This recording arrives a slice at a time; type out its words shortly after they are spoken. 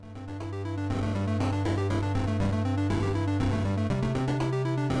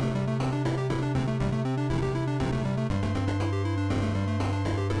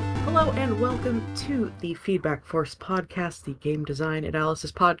Hello and welcome to the Feedback Force podcast, the game design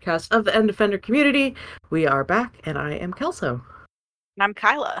analysis podcast of the End Defender community. We are back, and I am Kelso. And I'm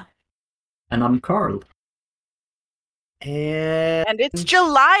Kyla. And I'm Carl. And it's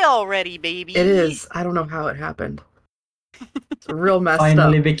July already, baby. It is. I don't know how it happened. It's real messed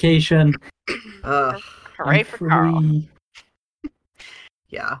Finally up. vacation. Hooray for Carl.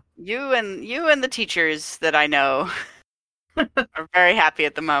 Yeah. You and the teachers that I know are very happy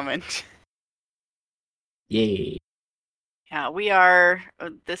at the moment. Yay. Yeah, we are.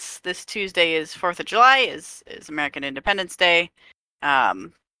 This Tuesday is 4th of July, is American Independence Day.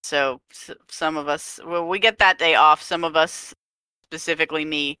 So some of us, we get that day off. Some of us, specifically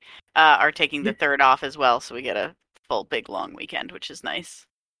me, are taking the 3rd off as well. So we get a full big long weekend, which is nice.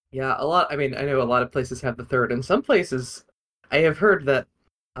 Yeah, I know a lot of places have the 3rd, and some places, I have heard that,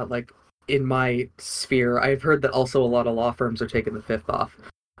 in my sphere, I've heard that also a lot of law firms are taking the 5th off.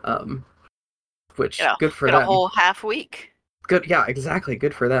 Which, good for them. A whole half week. Good, yeah, exactly.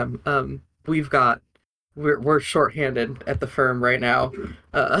 Good for them. We're shorthanded at the firm right now,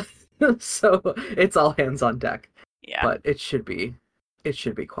 so it's all hands on deck. Yeah, but it should be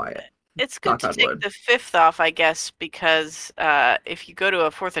quiet. It's good to take the 5th off, I guess, because if you go to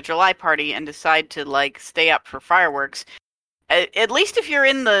a 4th of July party and decide to stay up for fireworks, at least if you're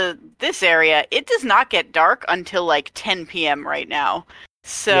in this area, it does not get dark until 10 p.m. right now.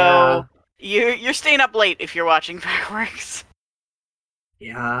 So you're staying up late if you're watching fireworks.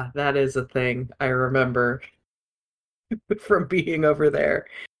 Yeah, that is a thing. I remember from being over there.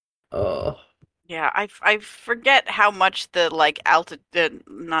 Oh. Yeah, I forget how much the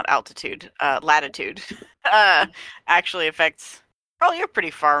latitude actually affects. Probably you're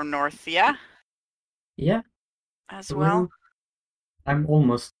pretty far north, yeah? Yeah. As well. I'm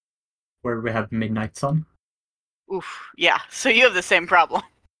almost where we have midnight sun. Oof, yeah. So you have the same problem.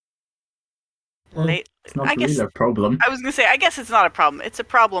 It's not really a problem. I was gonna say, I guess it's not a problem. It's a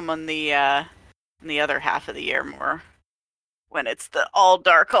problem on the other half of the year more, when it's all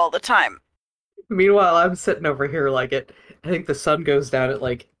dark all the time. Meanwhile, I'm sitting over here I think the sun goes down at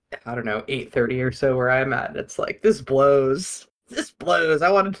 8:30 or so where I'm at. And it's this blows. This blows.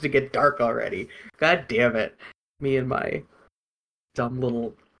 I wanted it to get dark already. God damn it. Me and my dumb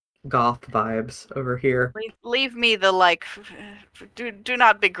little goth vibes over here. Leave me the do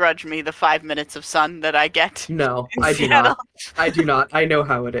not begrudge me the 5 minutes of sun that I get. No, I do not. I do not. I know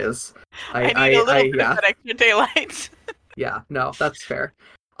how it is. I need a little bit of that extra daylight. Yeah, no, that's fair.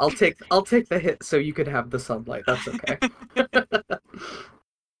 I'll take the hit so you could have the sunlight. That's okay.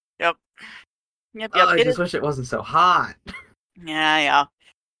 Yep. I just wish it wasn't so hot. Yeah.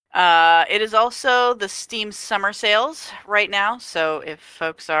 It is also the Steam summer sales right now, so if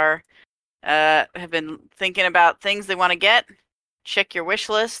folks have been thinking about things they want to get, check your wish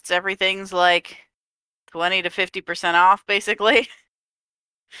lists. Everything's 20 to 50% off, basically.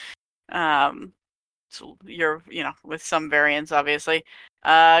 So you're, with some variants, obviously,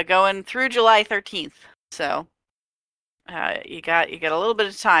 going through July 13th. So you got a little bit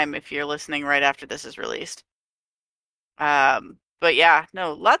of time if you're listening right after this is released. But yeah,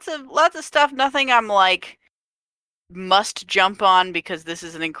 no, lots of stuff. Nothing I'm must jump on because this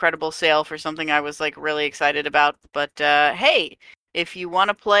is an incredible sale for something I was really excited about. But hey, if you want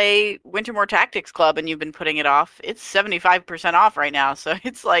to play Wintermore Tactics Club and you've been putting it off, it's 75% off right now. So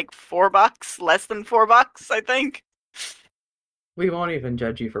it's $4, less than $4, I think. We won't even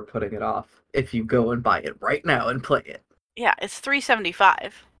judge you for putting it off if you go and buy it right now and play it. Yeah, it's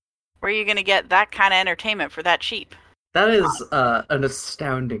 $3.75. Where are you going to get that kind of entertainment for that cheap? That is an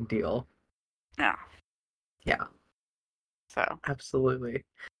astounding deal. Yeah. Yeah. So. Absolutely.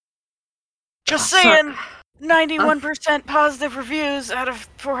 Just saying, 91% positive reviews out of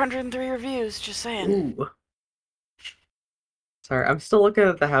 403 reviews. Just saying. Ooh. Sorry, I'm still looking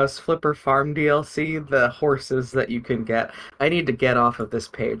at the House Flipper Farm DLC, the horses that you can get. I need to get off of this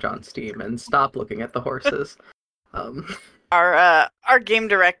page on Steam and stop looking at the horses. Our game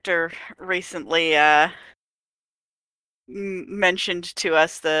director recently mentioned to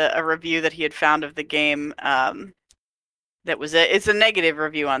us a review that he had found of the game. It's a negative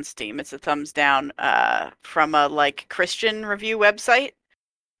review on Steam. It's a thumbs down from a Christian review website.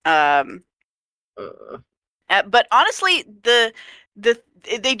 But honestly,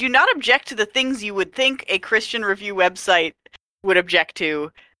 they do not object to the things you would think a Christian review website would object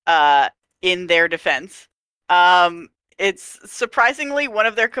to in their defense. It's surprisingly one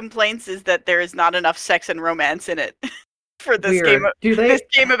of their complaints is that there is not enough sex and romance in it for this game. This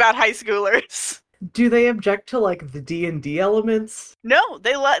game about high schoolers. Do they object to the D&D elements? No,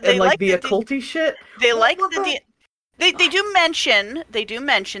 they like the occulty shit. They like the They do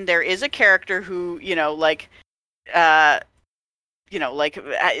mention there is a character who, uh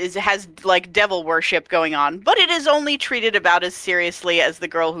has like devil worship going on, but it is only treated about as seriously as the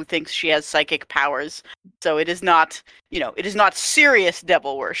girl who thinks she has psychic powers. So it is not, it is not serious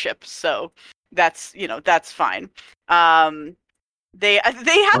devil worship. So that's fine. They have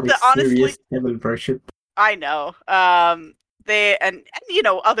What to is honestly. serious devil worship? I know. They and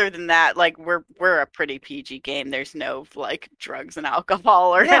other than that, like we're a pretty PG game. There's no like drugs and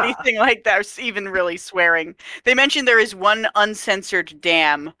alcohol or Yeah. anything like that, or even really swearing. They mentioned there is one uncensored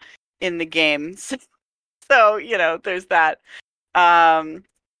dam in the game, so there's that. And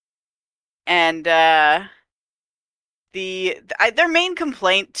their main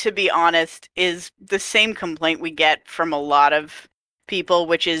complaint, to be honest, is the same complaint we get from a lot of people,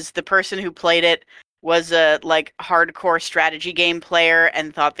 which is the person who played it was a like hardcore strategy game player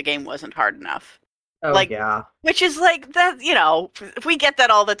and thought the game wasn't hard enough. Oh Like, yeah. which is like that, we get that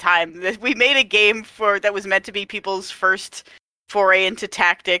all the time. We made a game that was meant to be people's first foray into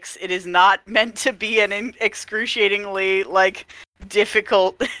tactics. It is not meant to be an excruciatingly like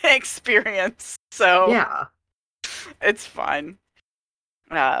difficult experience. So Yeah. it's fine.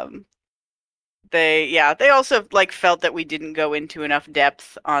 They also like felt that we didn't go into enough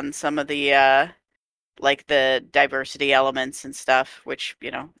depth on some of the like the diversity elements and stuff, which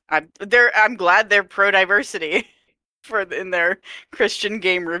I'm glad they're pro diversity in their Christian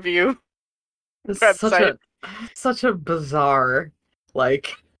game review It's website. such a bizarre,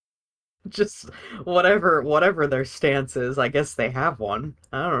 like, just whatever their stance is. I guess they have one.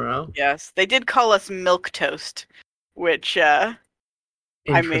 I don't know. Yes, they did call us milk toast, which I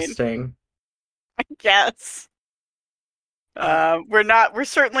mean, Interesting. I guess we're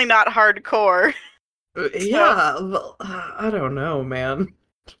certainly not hardcore. Yeah, well, I don't know, man.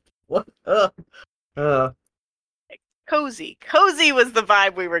 What? Cozy was the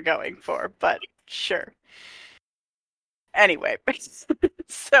vibe we were going for, but sure. Anyway,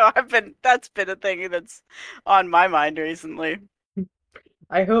 so that's been a thing that's on my mind recently.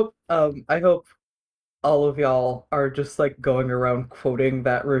 I hope all of y'all are just like going around quoting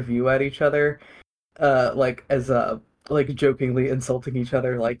that review at each other, like as like jokingly insulting each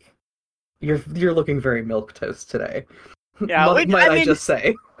other, like you're looking very milk toast today. Yeah, Might I just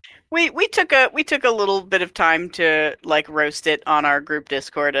say? we took a little bit of time to like roast it on our group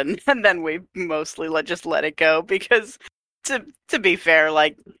Discord, and then we mostly just let it go because to be fair,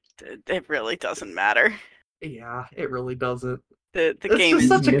 like it really doesn't matter. Yeah, it really doesn't. The It's game just is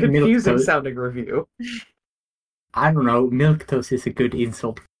such a Milk confusing toast. sounding review. I don't know. Milk toast is a good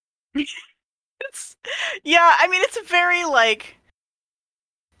insult. yeah, I mean it's a very like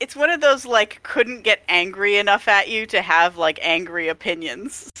it's one of those like couldn't get angry enough at you to have like angry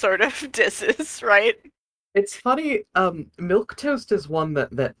opinions sort of disses, right? It's funny. Milk toast is one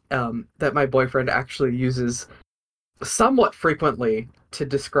that my boyfriend actually uses somewhat frequently to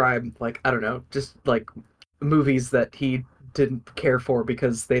describe, like, I don't know, just like movies that he didn't care for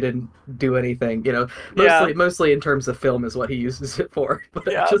because they didn't do anything, Yeah, mostly in terms of film is what he uses it for. But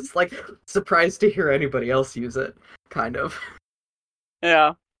I'm yeah, just like surprised to hear anybody else use it, kind of.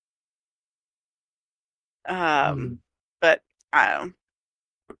 yeah. Hmm. But I don't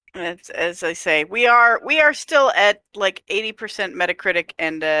know. As I say, we are still at like 80% Metacritic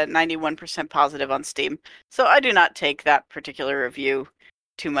and 91% positive on Steam. So I do not take that particular review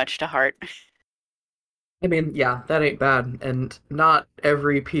too much to heart. I mean, yeah, that ain't bad, and not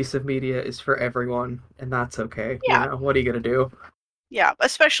every piece of media is for everyone, and that's okay. Yeah, What are you gonna do? yeah,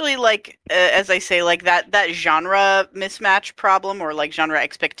 especially like as I say, like that genre mismatch problem or like genre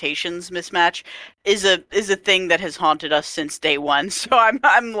expectations mismatch is a thing that has haunted us since day one. So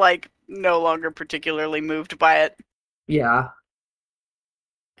I'm like no longer particularly moved by it. Yeah,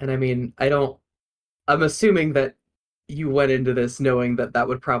 and I mean, I'm assuming that you went into this knowing that that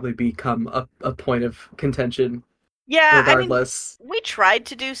would probably become a point of contention Yeah, I mean, regardless. we tried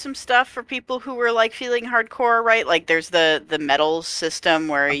to do some stuff for people who were like feeling hardcore, right? Like there's the medals system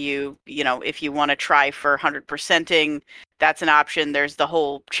where if you want to try for 100%ing, that's an option. There's the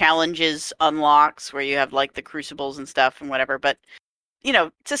whole challenges unlocks where you have like the crucibles and stuff and whatever. But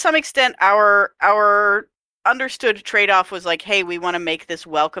to some extent, our understood trade-off was like, hey, we want to make this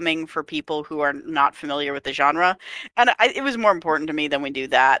welcoming for people who are not familiar with the genre, and it was more important to me than we do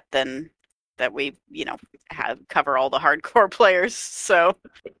that than that we cover all the hardcore players. So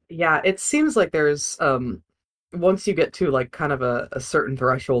Yeah, it seems like there's once you get to like kind of a certain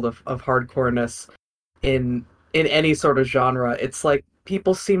threshold of hardcoreness in any sort of genre, it's like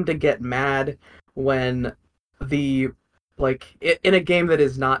people seem to get mad when the like in a game that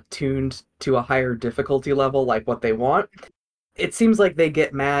is not tuned to a higher difficulty level like what they want, it seems like they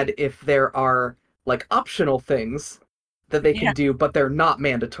get mad if there are like optional things that they Yeah, can do, but they're not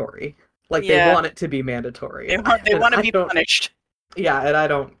mandatory. Like they yeah. want it to be mandatory. They And want to I be don't, punished. yeah, and I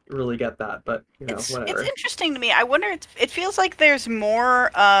don't really get that, but It's whatever. interesting to me. I wonder. It feels like there's more.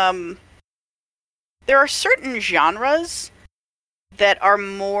 There are certain genres that are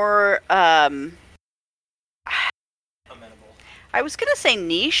more. I was gonna say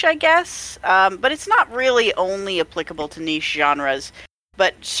niche, I guess, but it's not really only applicable to niche genres.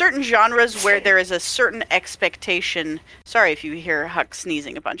 But certain genres where there is a certain expectation. Sorry if you hear Huck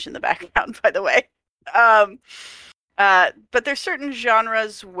sneezing a bunch in the background, by the way. Um, but there's certain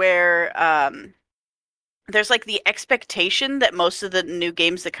genres where there's like the expectation that most of the new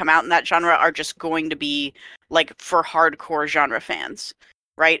games that come out in that genre are just going to be like for hardcore genre fans,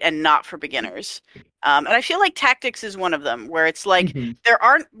 right? And not for beginners. And I feel like Tactics is one of them, where it's like Hmm. there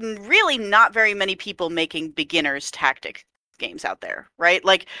aren't really not very many people making beginners tactic games out there, right?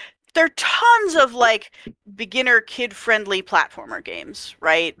 Like there are tons of like beginner kid friendly platformer games,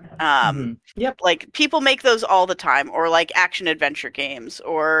 right? Yep. Like people make those all the time, or like action adventure games,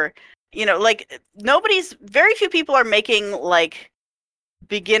 or like very few people are making like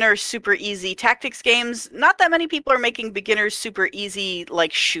beginner super easy tactics games. Not that many people are making beginners super easy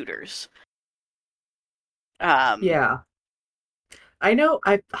like shooters. Um, Yeah. I know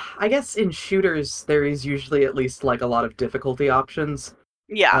I guess in shooters there is usually at least like a lot of difficulty options.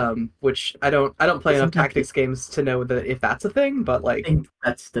 yeah, Which I don't play enough Isn't that tactics games to know that if that's a thing, but I like think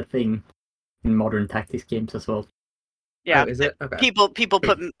that's the thing in modern tactics games as well. oh, yeah. is it? Okay. People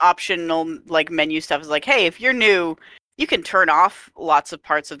put optional like menu stuff as like, hey, if you're new, you can turn off lots of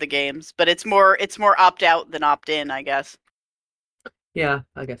parts of the games, but it's more opt out than opt in, I guess. Yeah,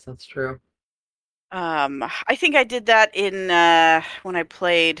 I guess that's true. I think I did that in when I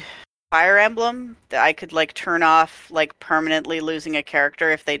played Fire Emblem, that I could like turn off like permanently losing a character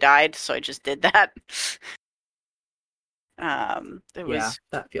if they died, so I just did that. It Yeah, was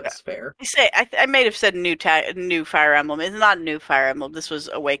that feels fair. I may have said new Fire Emblem. It's not new Fire Emblem. This was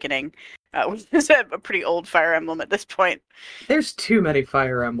Awakening. Which is a pretty old Fire Emblem at this point. There's too many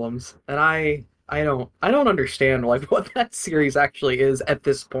Fire Emblems, and I don't understand like what that series actually is at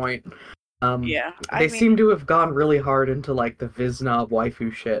this point. Yeah, I They mean, seem to have gone really hard into like the Viznav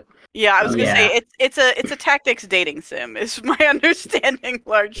waifu shit. yeah, I was gonna Um, say Yeah, it's a tactics dating sim, is my understanding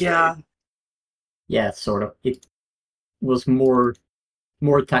largely. yeah, yeah, sort of. It was more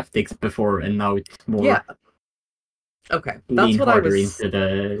tactics before, and now it's yeah. more Okay, that's lean what I harder was. into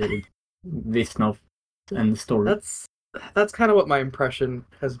the Visnov and the story. That's that's kind of what my impression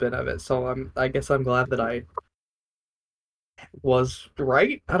has been of it. So I guess I'm glad that I was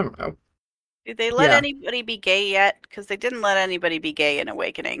right. I don't know. Did they let Yeah, anybody be gay yet? Because they didn't let anybody be gay in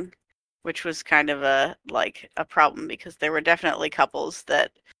Awakening, which was kind of a problem because there were definitely couples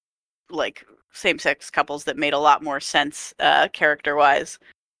that like same-sex couples that made a lot more sense character-wise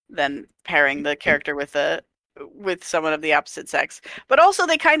than pairing the character with someone of the opposite sex. But also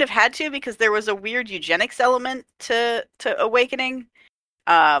they kind of had to because there was a weird eugenics element to Awakening.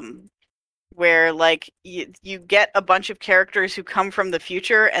 Um, where like you get a bunch of characters who come from the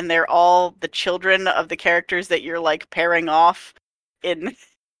future and they're all the children of the characters that you're like pairing off in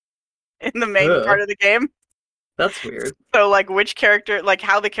in the main ugh, part of the game. that's weird. So like which character, like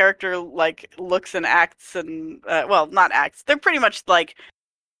how the character like looks and acts, and well, not acts, they're pretty much like,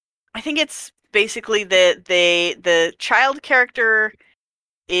 I think it's basically the child character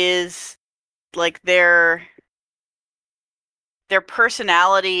is like their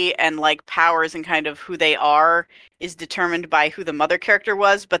personality and like powers and kind of who they are is determined by who the mother character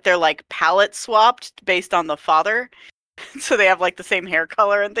was, but they're like palette swapped based on the father. So they have like the same hair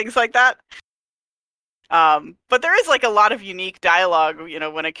color and things like that. But there is like a lot of unique dialogue,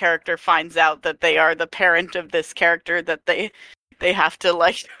 when a character finds out that they are the parent of this character, that they have to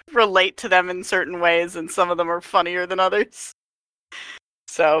like relate to them in certain ways, and some of them are funnier than others.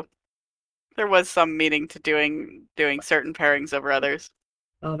 So there was some meaning to doing certain pairings over others.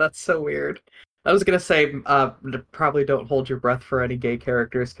 Oh, that's so weird. I was gonna say, probably don't hold your breath for any gay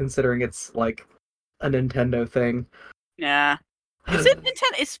characters, considering it's like a Nintendo thing. Yeah. Is it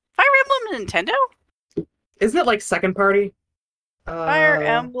Nintendo? Is Fire Emblem Nintendo? Isn't it like second party? Fire Uh,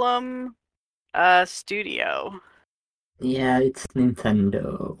 Emblem Studio. Yeah, it's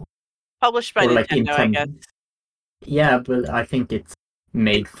Nintendo. Published by Or like Nintendo, I guess. Nintendo. Yeah, but I think it's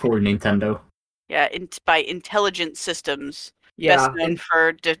made for Nintendo. Yeah, by Intelligent Systems. Best yeah, known and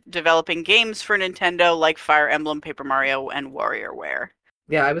for developing games for Nintendo like Fire Emblem, Paper Mario, and WarioWare.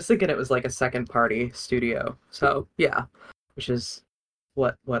 Yeah, I was thinking it was like a second party studio. So yeah, which is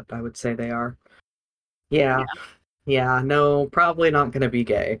what I would say they are. Yeah, yeah, no, probably not gonna be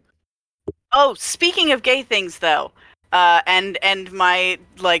gay. Oh, speaking of gay things, though, and my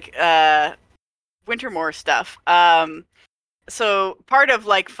like Wintermore stuff. So part of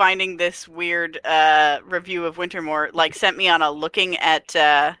like finding this weird review of Wintermore like sent me on a looking at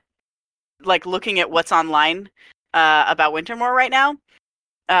what's online about Wintermore right now.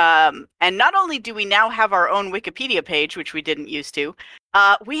 And not only do we now have our own Wikipedia page, which we didn't used to,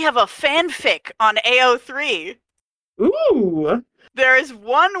 we have a fanfic on AO3. Ooh, There is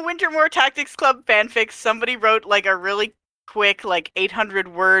one Wintermore Tactics Club fanfic. Somebody wrote like a really quick, like 800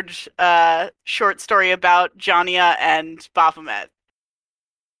 word short story about Jania and Baphomet.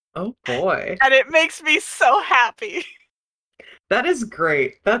 oh boy, And it makes me so happy. that is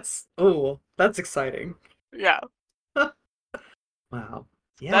great. That's exciting. Yeah. Wow.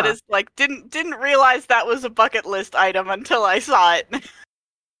 That Yeah. is like didn't realize that was a bucket list item until I saw it.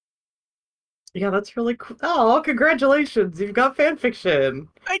 Yeah, that's really cool. Oh, congratulations. You've got fan fiction.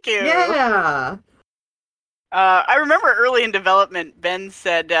 Thank you. Yeah. I remember early in development, Ben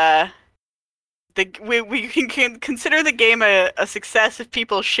said we can consider the game a success if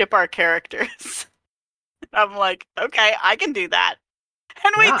people ship our characters. I'm like, okay, I can do that.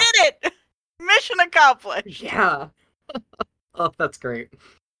 And we Yeah. did it! Mission accomplished. Yeah. Oh, that's great.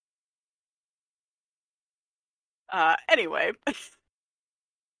 Anyway.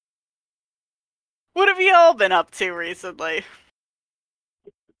 What have you all been up to recently?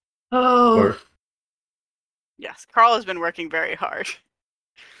 Oh, Or Yes, Carl has been working very hard.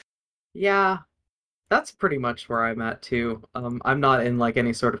 yeah. That's pretty much where I'm at too. I'm not in like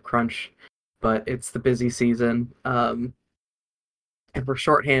any sort of crunch, but it's the busy season. And we're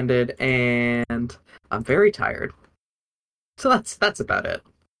shorthanded and I'm very tired. So that's about it.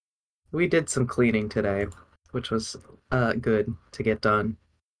 We did some cleaning today, which was good to get done.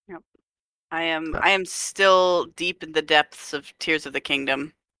 Yep. I am But I am still deep in the depths of Tears of the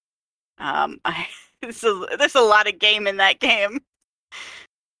Kingdom. I there's a lot of game in that game.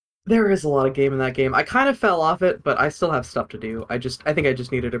 there is a lot of game in that game. I kind of fell off it, but I still have stuff to do. I think I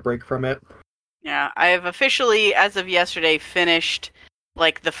just needed a break from it. Yeah, I have officially, as of yesterday, finished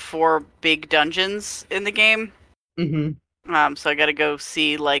like the 4 big dungeons in the game. Mm-hmm. So I gotta go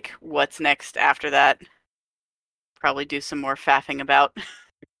see like what's next after that. Probably do some more faffing about.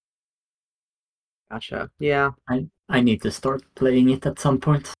 Gotcha. Yeah. I need to start playing it at some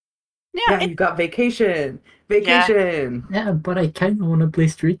point. Yeah, Yeah, you got vacation. Yeah. Vacation. Yeah, but I kind of want to play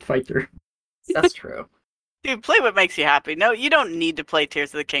Street Fighter. That's true. dude, play what makes you happy. No, you don't need to play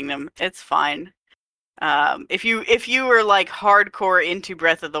Tears of the Kingdom. It's fine. If you were like hardcore into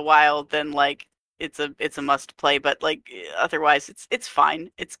Breath of the Wild, then like it's a must play. But like otherwise, it's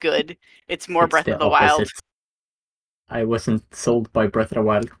fine. It's good. It's more It's Breath the of the Wild. opposite. I wasn't sold by Breath of the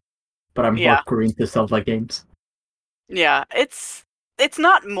Wild, but I'm Yeah. hardcore into Zelda games. Yeah, it's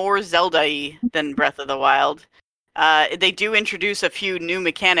not more Zelda-y than Breath of the Wild. They do introduce a few new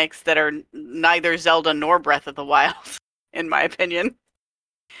mechanics that are neither Zelda nor Breath of the Wild, in my opinion.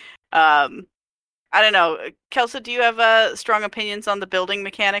 I don't know. Kelsa, do you have strong opinions on the building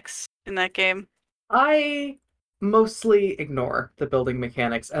mechanics in that game? I mostly ignore the building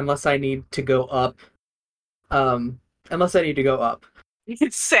mechanics unless I need to go up. Unless I need to go up.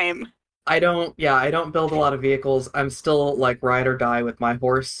 Same. I don't build a lot of vehicles. I'm still like ride or die with my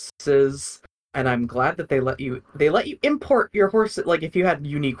horses, and I'm glad that they let you import your horses like if you had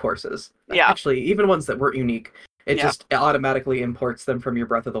unique horses. Yeah. Actually, even ones that weren't unique, it Yeah. just automatically imports them from your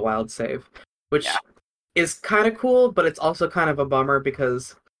Breath of the Wild save, which Yeah. is kind of cool, but it's also kind of a bummer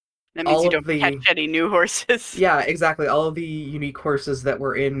because That means all you of don't the catch any new horses. yeah, exactly. All of the unique horses that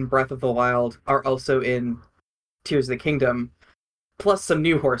were in Breath of the Wild are also in Tears of the Kingdom, plus some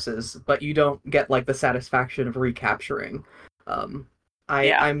new horses, but you don't get like the satisfaction of recapturing. Um,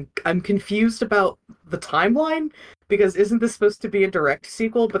 Yeah. I'm confused about the timeline because isn't this supposed to be a direct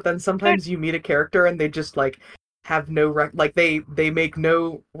sequel? But then sometimes you meet a character and they just like have no like they make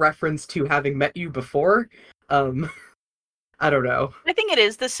no reference to having met you before. I don't know. I think it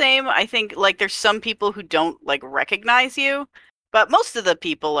is the same. I think like there's some people who don't like recognize you, but most of the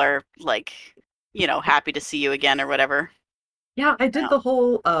people are like, happy to see you again or whatever. Yeah, I did the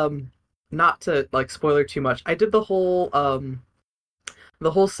whole not to like spoiler too much. I did the whole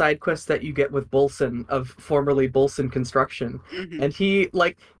side quest that you get with Bolson of formerly Bolson Construction. Mhm. And he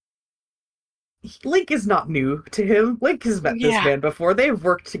like Link is not new to him. Link has met this Yeah. man before. They've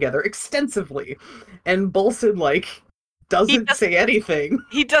worked together extensively. And Bolson like doesn't does- say anything.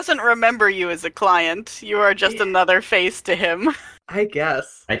 He doesn't remember you as a client. You are just another face to him. I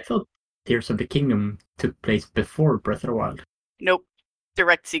guess. I thought Tears of the Kingdom took place before Breath of the Wild. Nope.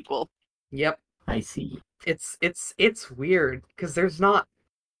 Direct sequel. Yep. I see. It's weird because there's not.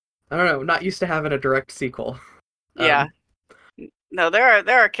 I don't know. Not used to having a direct sequel. Yeah. No, there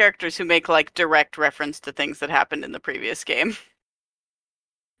are characters who make like direct reference to things that happened in the previous game.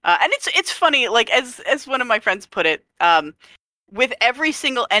 And it's funny, like as one of my friends put it, with every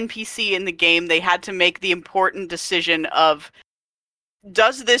single NPC in the game, they had to make the important decision of,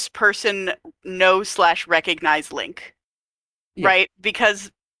 does this person know/recognize Link? Yeah. Right?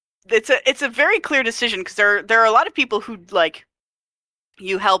 Because it's a very clear decision, because there are a lot of people who like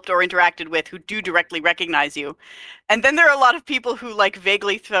you helped or interacted with who do directly recognize you. And then there are a lot of people who like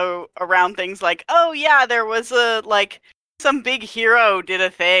vaguely throw around things like, oh yeah, there was a like some big hero did a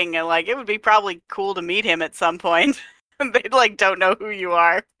thing and like it would be probably cool to meet him at some point. And they like don't know who you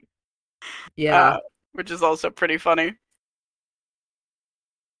are. Yeah. Which is also pretty funny.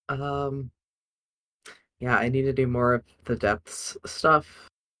 Yeah, I need to do more of the depths stuff.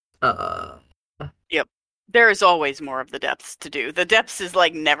 Yep. There is always more of the depths to do. The depths is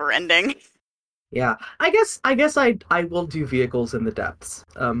like never ending. Yeah. I guess I will do vehicles in the depths.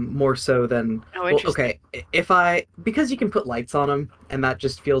 More so than Oh, interesting. okay, because you can put lights on them and that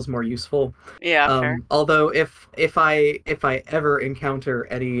just feels more useful. Yeah, fair. Although if I ever encounter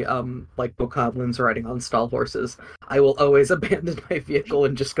any like bokoblins riding on stall horses, I will always abandon my vehicle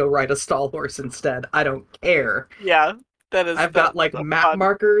and just go ride a stall horse instead. I don't care. Yeah. I've got like that's map fun.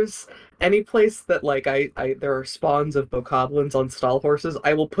 markers. Any place that like I there are spawns of bokoblins on stall horses,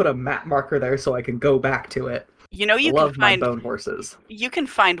 I will put a map marker there so I can go back to it. You know, you Love can my find bone horses. you can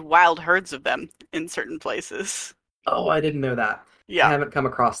find wild herds of them in certain places. Oh, I didn't know that. I Yeah. haven't come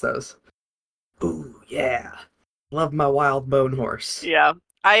across those. Ooh, yeah. Love my wild bone horse. Yeah.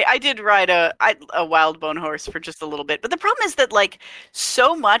 I did ride a wild bone horse for just a little bit. But the problem is that like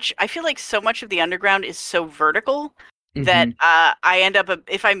I feel like so much of the underground is so vertical that Mhm. I end up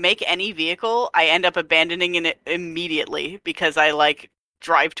if I make any vehicle, I end up abandoning it immediately because I like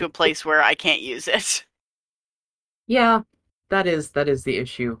drive to a place where I can't use it. Yeah, that is the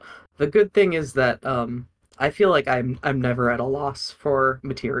issue. The good thing is that I feel like I'm never at a loss for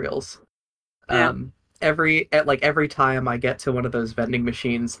materials. Yeah. Every time I get to one of those vending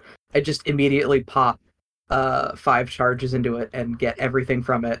machines, I just immediately pop 5 charges into it and get everything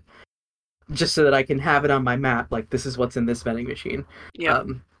from it, just so that I can have it on my map. Like this is what's in this vending machine. Yeah.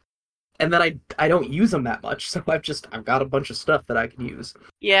 And then I don't use them that much, so I've got a bunch of stuff that I can use.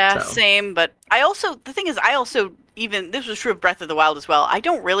 Yeah, So. same. But the thing is, even this was true of Breath of the Wild as well. I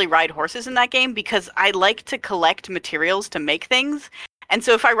don't really ride horses in that game because I like to collect materials to make things. And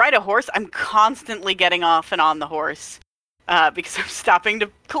so if I ride a horse, I'm constantly getting off and on the horse because I'm stopping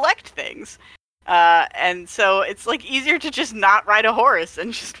to collect things. And so it's like easier to just not ride a horse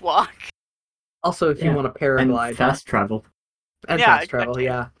and just walk. Also, if you want to paraglide And fast travel. and Yeah, fast travel, exactly.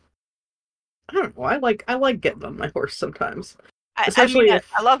 yeah. I don't know. I like getting on my horse sometimes. I Especially mean,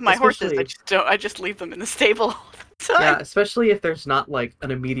 if I love my horses. especially- I just leave them in the stable all the time. Yeah, especially if there's not like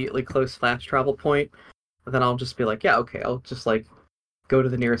an immediately close fast travel point, then I'll just be like, yeah, okay, I'll just like go to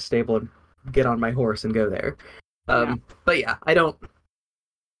the nearest stable and get on my horse and go there. But yeah, I don't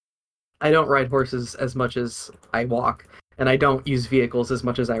ride horses as much as I walk, and I don't use vehicles as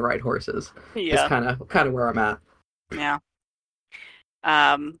much as I ride horses. Yeah. It's kind of where I'm at. Yeah.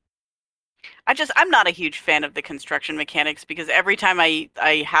 I'm not a huge fan of the construction mechanics because every time I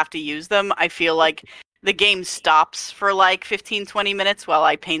have to use them, I feel like the game stops for like 15, 20 minutes while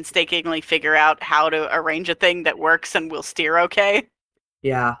I painstakingly figure out how to arrange a thing that works and will steer okay.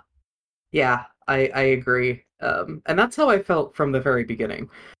 Yeah. Yeah, I agree. And that's how I felt from the very beginning.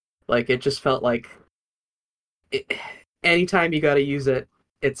 Like, it just felt like anytime you gotta use it,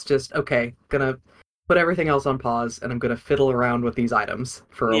 it's just, okay, gonna put everything else on pause, and I'm gonna fiddle around with these items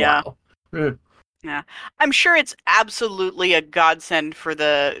for a while. Yeah. I'm sure it's absolutely a godsend for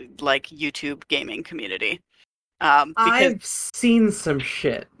the like YouTube gaming community. Because I've seen some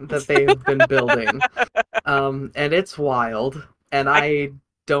shit that they have been building, and it's wild, and I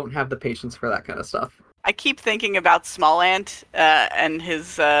don't have the patience for that kind of stuff. I keep thinking about Small Ant and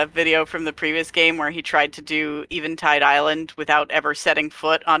his video from the previous game where he tried to do Eventide Island without ever setting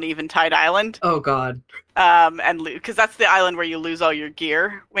foot on Eventide Island. Oh god. And because that's the island where you lose all your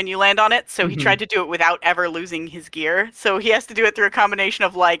gear when you land on it. So he tried to do it without ever losing his gear. So he has to do it through a combination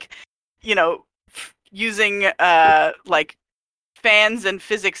of like, using like fans and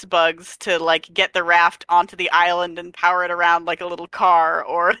physics bugs to like get the raft onto the island and power it around like a little car,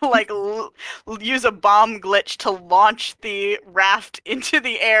 or like use a bomb glitch to launch the raft into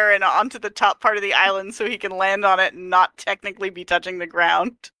the air and onto the top part of the island so he can land on it and not technically be touching the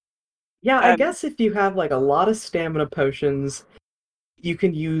ground. Yeah, I And guess if you have like a lot of stamina potions, you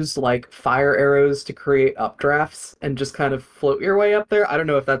can use like fire arrows to create updrafts and just kind of float your way up there. I don't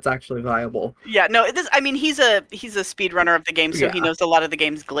know if that's actually viable. yeah, no, I mean, he's a speedrunner of the game, so he Yeah. knows a lot of the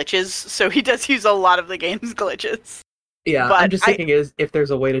game's glitches. So he does use a lot of the game's glitches. Yeah, I'm But just thinking is if there's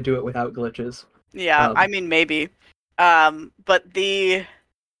a way to do it without glitches. yeah, I mean, maybe. But the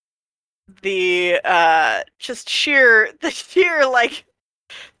just the sheer like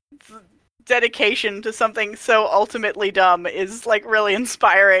dedication to something so ultimately dumb is like really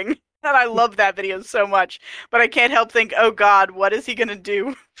inspiring. And I love that video so much. But I can't help think, oh god, what is he gonna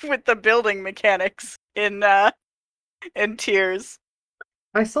do with the building mechanics in Tears?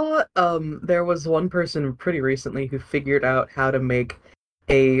 I saw there was one person pretty recently who figured out how to make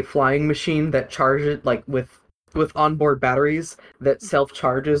a flying machine that charges like with onboard batteries that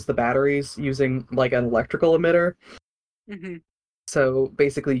self-charges the batteries using like an electrical emitter. Mm-hmm. So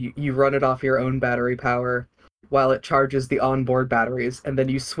basically you run it off your own battery power while it charges the onboard batteries, and then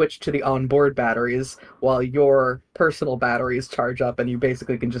you switch to the onboard batteries while your personal batteries charge up, and you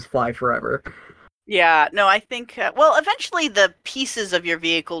basically can just fly forever. Yeah, no, I think well, eventually the pieces of your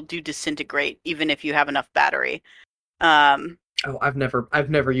vehicle do disintegrate even if you have enough battery. Oh, I've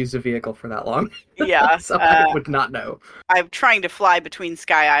never used a vehicle for that long. Yeah, So I would not know. I'm trying to fly between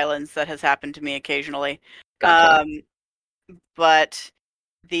Sky Islands. That has happened to me occasionally. Gotcha. But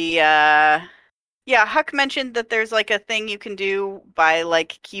the yeah, Huck mentioned that there's like a thing you can do by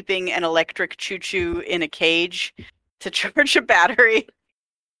like keeping an electric choo-choo in a cage to charge a battery.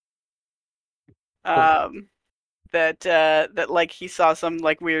 That like he saw some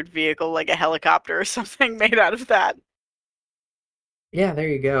like weird vehicle, like a helicopter or something, made out of that. Yeah, there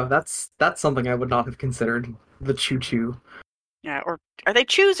you go. That's something I would not have considered. The choo-choo. Yeah, or are they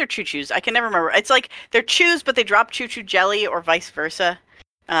chews or choo-choos? I can never remember. It's like they're chews, but they drop choo-choo jelly, or vice versa.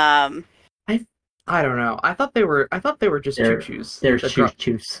 I don't know. I thought they were just choo-choos. They're that drop-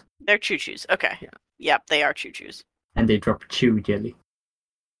 choo-choos. They're choo-choos. Okay. Yeah. Yep, they are choo-choos. And they drop chew jelly.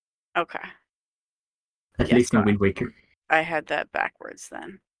 Okay. At Yes, least in Wind Waker. I had that backwards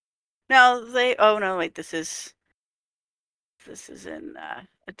then. No, they. Oh no, wait. This is in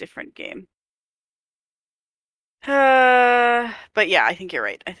a different game. But yeah, I think you're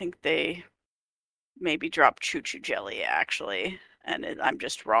right. I think they maybe drop choo-choo jelly actually, and I'm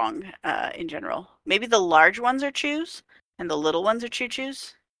just wrong in general. Maybe the large ones are chews and the little ones are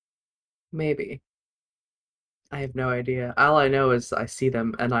choo-choos. Maybe. I have no idea. All I know is I see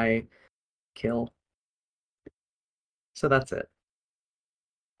them and I kill. So that's it.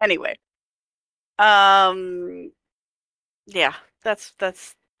 Anyway, yeah, that's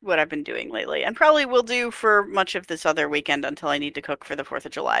what I've been doing lately, and probably will do for much of this other weekend until I need to cook for the 4th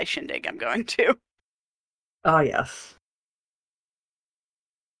of July shindig I'm going to. Oh, yes.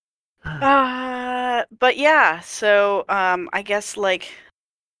 But yeah, so I guess like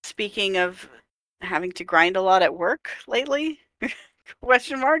speaking of having to grind a lot at work lately,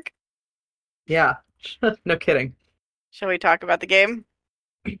 question mark. Yeah. No kidding. Shall we talk about the game?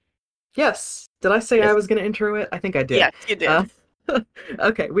 Yes. Did I say Yes. I was going to intro it? I think I did. Yes, you did.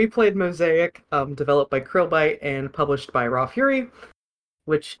 Okay, we played Mosaic, developed by Krillbyte and published by Raw Fury,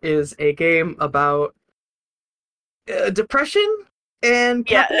 which is a game about depression and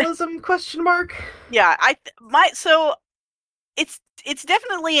capitalism? Question mark. Yeah, so it's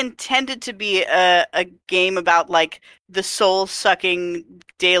definitely intended to be a game about like the soul sucking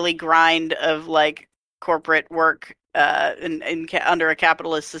daily grind of like corporate work under a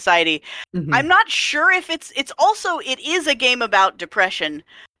capitalist society. Mm-hmm. I'm not sure if it is a game about depression.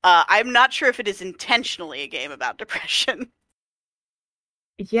 I'm not sure if it is intentionally a game about depression.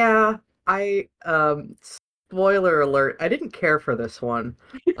 Yeah, I spoiler alert, I didn't care for this one.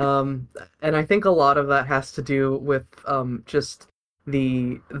 And I think a lot of that has to do with just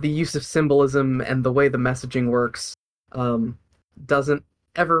the use of symbolism and the way the messaging works. Doesn't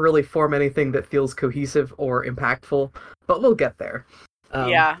ever really form anything that feels cohesive or impactful, but we'll get there.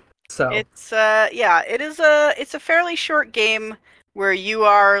 Yeah. So it's it's a fairly short game where you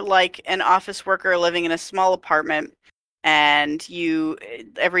are like an office worker living in a small apartment, and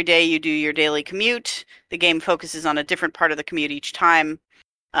every day you do your daily commute. The game focuses on a different part of the commute each time,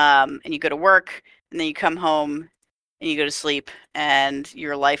 and you go to work, and then you come home, and you go to sleep, and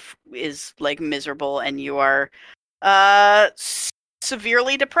your life is like miserable, and you are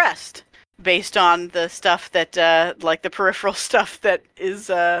severely depressed. based on the stuff that like the peripheral stuff that is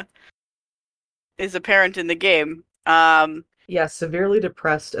apparent in the game. Yeah, severely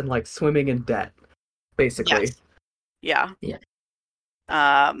depressed and like swimming in debt, basically. Yes. Yeah.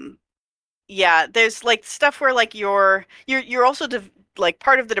 Yeah. Yeah, there's like stuff where like you're also like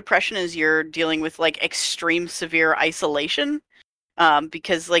part of the depression is you're dealing with like extreme severe isolation,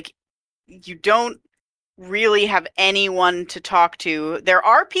 because like you don't really have anyone to talk to. There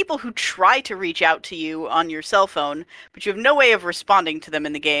are people who try to reach out to you on your cell phone, but you have no way of responding to them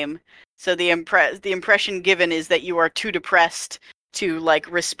in the game. So the impression given is that you are too depressed to like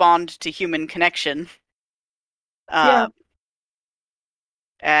respond to human connection. Yeah.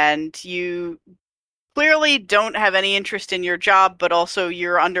 And you clearly don't have any interest in your job, but also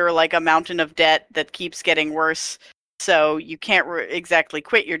you're under like a mountain of debt that keeps getting worse. So you can't exactly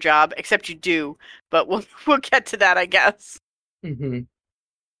quit your job, except you do. But we'll get to that, I guess. Mm-hmm.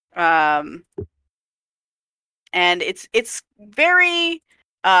 And it's very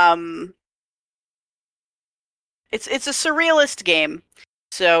it's a surrealist game.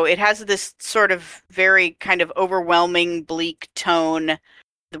 So it has this sort of very kind of overwhelming, bleak tone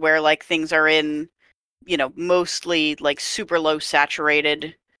where like things are in, mostly like super low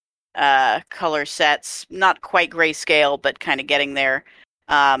saturated color sets, not quite grayscale, but kind of getting there.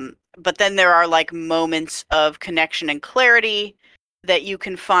 But then there are like moments of connection and clarity that you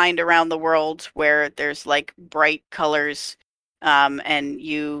can find around the world where there's like bright colors, and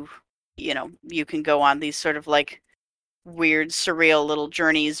you can go on these sort of like weird, surreal little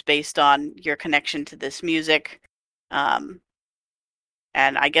journeys based on your connection to this music.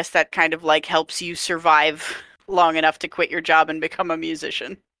 And I guess that kind of like helps you survive long enough to quit your job and become a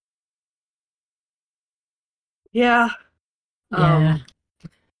musician. Yeah. Yeah.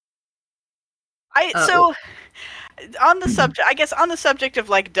 Well, On the subject, I guess on the subject of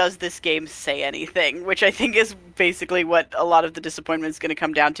like, does this game say anything? Which I think is basically what a lot of the disappointment is going to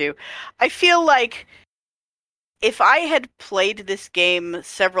come down to. I feel like if I had played this game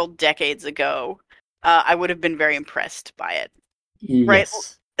several decades ago, I would have been very impressed by it. Right?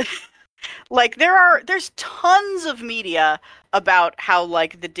 Yes. Like there's tons of media about how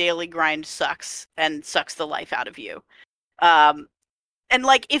like the daily grind sucks and sucks the life out of you. And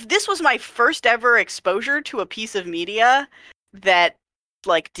like if this was my first ever exposure to a piece of media that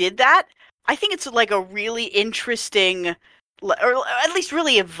like did that, I think it's like a really interesting, or at least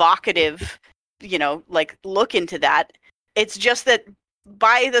really evocative, like look into that. It's just that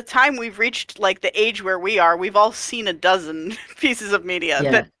by the time we've reached like the age where we are, we've all seen a dozen pieces of media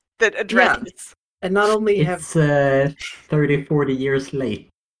Yeah. that address Yeah. this. And not only It's 30, 40 years late.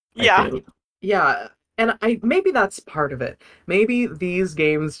 I Yeah. feel. yeah, and maybe that's part of it. Maybe these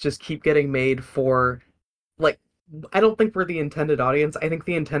games just keep getting made for like I don't think we're the intended audience. I think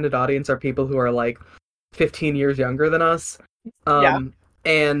the intended audience are people who are like 15 years younger than us. Yeah.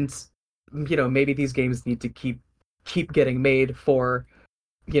 And maybe these games need to keep getting made for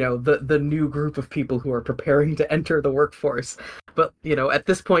the new group of people who are preparing to enter the workforce. But at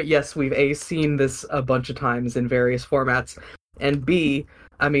this point, yes, we've seen this a bunch of times in various formats, and B,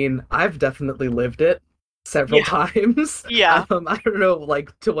 I mean, I've definitely lived it several times. Yeah. I don't know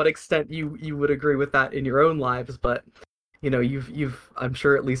like to what extent you would agree with that in your own lives, but you've I'm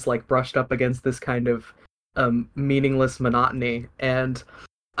sure at least like brushed up against this kind of meaningless monotony, and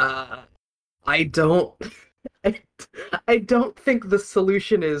I don't I don't think the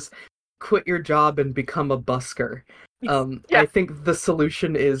solution is quit your job and become a busker. Yeah. I think the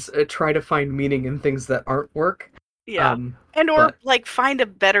solution is try to find meaning in things that aren't work. Yeah. Or but like find a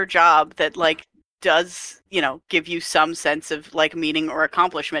better job that like does, give you some sense of like meaning or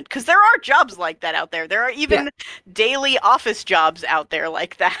accomplishment. Because there are jobs like that out there. There are even daily office jobs out there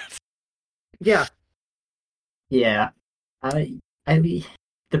like that. Yeah. Yeah.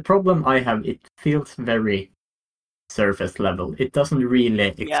 The problem I have, it feels very surface level. It doesn't really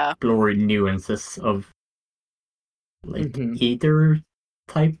explore nuances of like either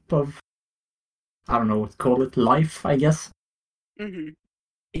type of, I don't know, call it life, I guess. Mm-hmm.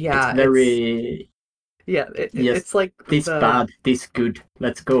 Yeah. It's very it's like this bad, this good.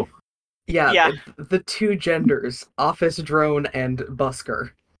 Let's go. Yeah. The two genders, office drone and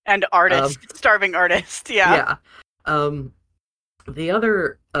busker. And artist, starving artist, yeah. Yeah. The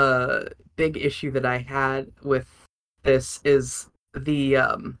other big issue that I had with this is the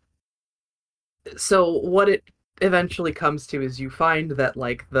so what it eventually comes to is you find that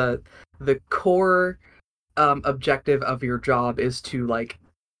like the core objective of your job is to like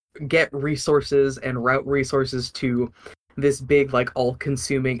get resources and route resources to this big like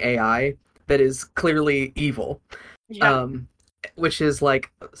all-consuming AI that is clearly evil. Yeah. which is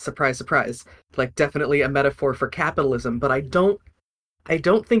like surprise, surprise, like definitely a metaphor for capitalism. But I don't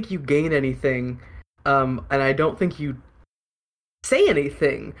think you gain anything, and I don't think you say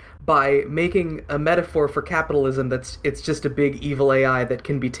anything by making a metaphor for capitalism that's it's just a big evil AI that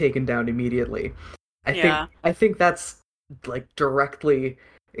can be taken down immediately. Yeah. I think that's like directly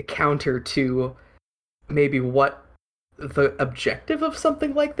counter to maybe what the objective of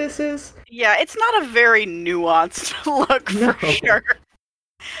something like this is. Yeah, it's not a very nuanced look No. for sure.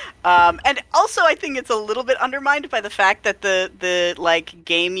 And also, I think it's a little bit undermined by the fact that the like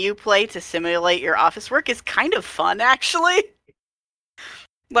game you play to simulate your office work is kind of fun, actually.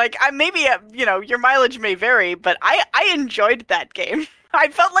 Like, I maybe you know, your mileage may vary, but I enjoyed that game. I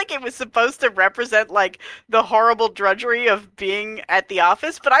felt like it was supposed to represent like the horrible drudgery of being at the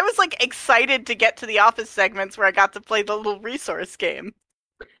office, but I was like excited to get to the office segments where I got to play the little resource game.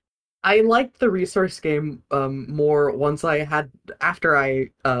 I liked the resource game more once I had after I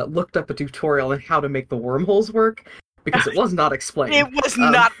looked up a tutorial on how to make the wormholes work because it was not explained. It was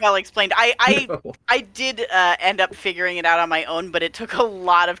not well explained. No. I did end up figuring it out on my own, but it took a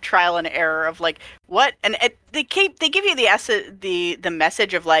lot of trial and error of like what, and they give you the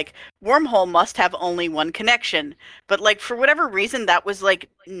message of like wormhole must have only one connection, but like for whatever reason that was like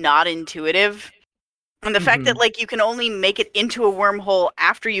not intuitive. And the fact that like you can only make it into a wormhole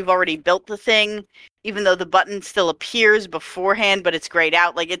after you've already built the thing, even though the button still appears beforehand, but it's grayed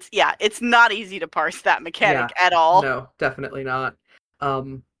out. Like it's not easy to parse that mechanic at all. No, definitely not.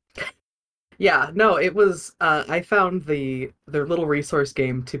 Yeah, no, it was I found their little resource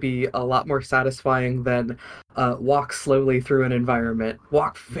game to be a lot more satisfying than walk slowly through an environment.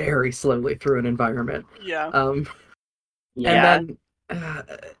 Walk very slowly through an environment. Yeah. Yeah.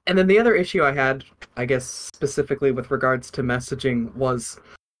 And then the other issue I had, I guess specifically with regards to messaging was,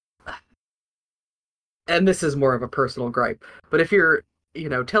 and this is more of a personal gripe, but if you're, you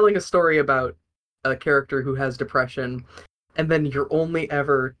know, telling a story about a character who has depression, and then you're only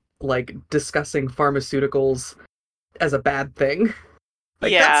ever like discussing pharmaceuticals as a bad thing,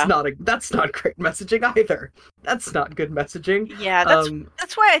 like Yeah. that's not great messaging either. That's not good messaging. Yeah,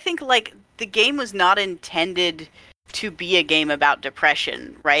 that's why I think like the game was not intended to be a game about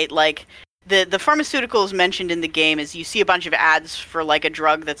depression, right? Like the pharmaceuticals mentioned in the game is you see a bunch of ads for like a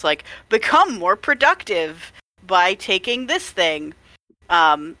drug that's like become more productive by taking this thing.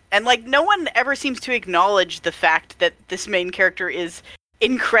 And like no one ever seems to acknowledge the fact that this main character is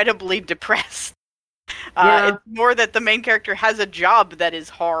incredibly depressed. It's more that the main character has a job that is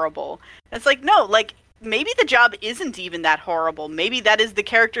horrible. It's like, no, like maybe the job isn't even that horrible. Maybe that is the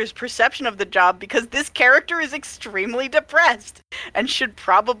character's perception of the job because this character is extremely depressed and should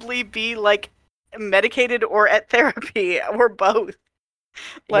probably be like medicated or at therapy or both.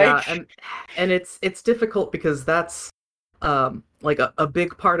 Like, yeah, and it's difficult because that's like a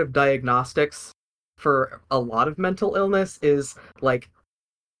big part of diagnostics for a lot of mental illness is like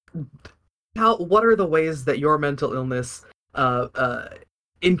what are the ways that your mental illness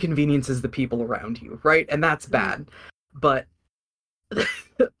inconveniences the people around you, right? And that's bad. But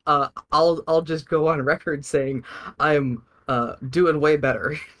I'll just go on record saying I'm doing way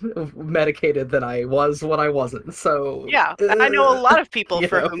better medicated than I was when I wasn't. So yeah, I know a lot of people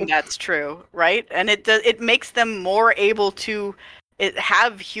for know. whom that's true, right? And it makes them more able to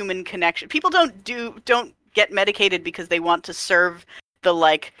have human connection. People don't get medicated because they want to serve the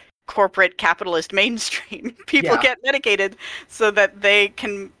like corporate capitalist mainstream. People get medicated so that they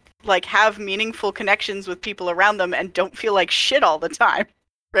can like have meaningful connections with people around them and don't feel like shit all the time,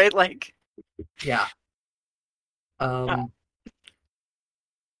 right? Like, yeah. I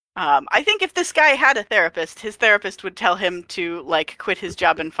think if this guy had a therapist, his therapist would tell him to like quit his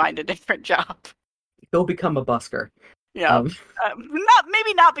job and find a different job. He'll become a busker. Yeah,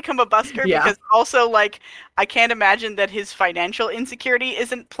 not become a busker because also like I can't imagine that his financial insecurity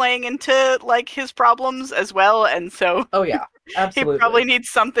isn't playing into like his problems as well, and so oh yeah, absolutely. He probably needs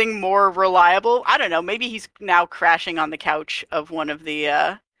something more reliable. I don't know. Maybe he's now crashing on the couch of one of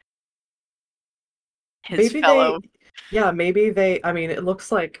the his fellow. Maybe they. I mean, it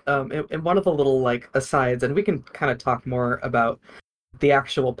looks like in one of the little like asides, and we can kind of talk more about the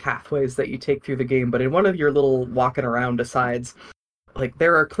actual pathways that you take through the game, but in one of your little walking around asides, like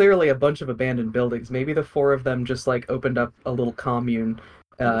there are clearly a bunch of abandoned buildings. Maybe the four of them just like opened up a little commune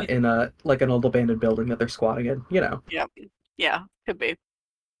in a like an old abandoned building that they're squatting in, you know. Yeah, could be.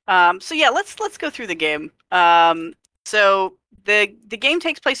 So yeah, let's go through the game. So the game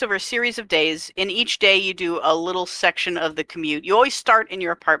takes place over a series of days. In each day you do a little section of the commute. You always start in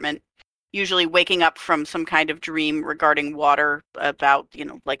your apartment, usually waking up from some kind of dream regarding water, about, you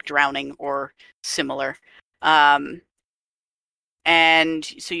know, like drowning or similar. And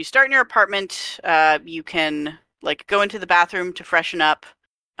so you start in your apartment. You can like go into the bathroom to freshen up,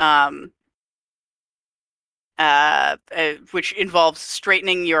 which involves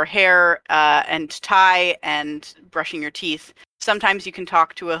straightening your hair and tie and brushing your teeth. Sometimes you can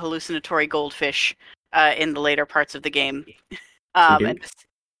talk to a hallucinatory goldfish in the later parts of the game, and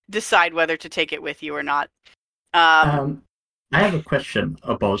decide whether to take it with you or not. I have a question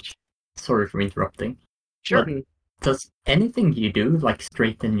about. Sorry for interrupting. Sure. But does anything you do, like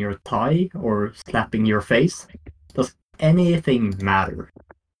straighten your tie or slapping your face, does anything matter?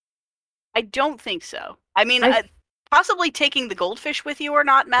 I don't think so. I mean, possibly taking the goldfish with you or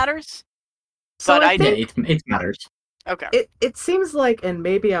not matters. So but I think it matters. Okay. It seems like, and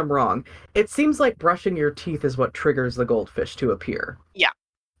maybe I'm wrong, it seems like brushing your teeth is what triggers the goldfish to appear. Yeah.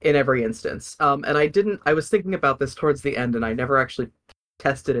 In every instance. And I was thinking about this towards the end and I never actually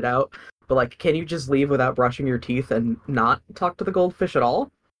tested it out. But like, can you just leave without brushing your teeth and not talk to the goldfish at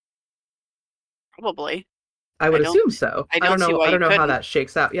all? Probably. I would assume so. I don't know how that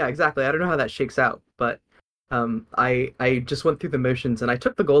shakes out. Yeah, exactly. I don't know how that shakes out, but I just went through the motions and I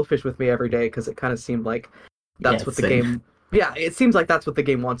took the goldfish with me every day because it kind of seemed like that's what the game. Yeah, it seems like that's what the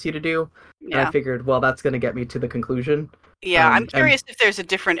game wants you to do. Yeah. And I figured, well, that's going to get me to the conclusion. Yeah, I'm curious if there's a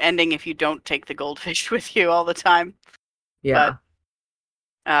different ending if you don't take the goldfish with you all the time. Yeah.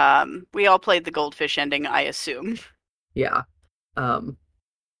 But, we all played the goldfish ending, I assume. Yeah.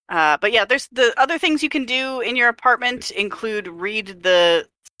 But yeah, there's the other things you can do in your apartment include read the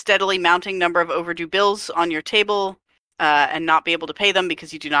steadily mounting number of overdue bills on your table and not be able to pay them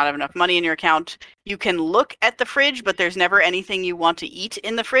because you do not have enough money in your account. You can look at the fridge, but there's never anything you want to eat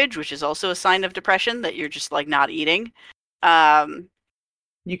in the fridge, which is also a sign of depression that you're just like not eating.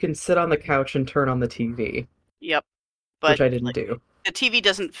 You can sit on the couch and turn on the TV. Yep. Which I didn't do. The TV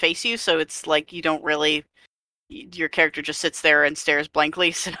doesn't face you, so it's like you don't really... Your character just sits there and stares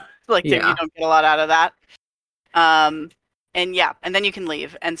blankly, so you don't get a lot out of that. And then you can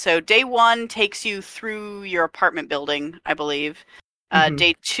leave. And so day 1 takes you through your apartment building, I believe.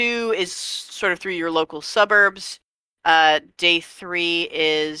 Day 2 is sort of through your local suburbs. Day 3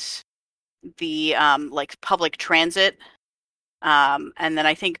 is the public transit. And then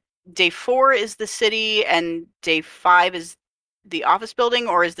I think day 4 is the city, and day 5 is the office building,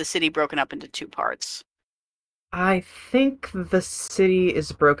 or is the city broken up into 2 parts? I think the city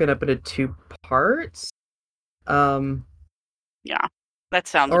is broken up into 2 parts. Yeah, that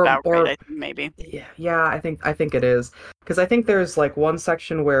sounds about right. I think maybe. Yeah, I think it is, because I think there's like one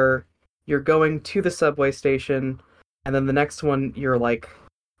section where you're going to the subway station, and then the next one you're like,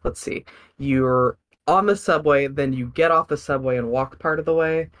 let's see, you're on the subway, then you get off the subway and walk part of the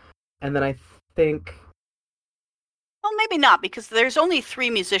way, and then I think. Well, maybe not, because there's only 3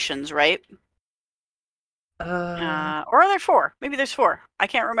 musicians, right? Or are there 4? Maybe there's 4. I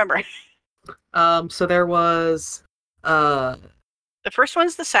can't remember. So there was the first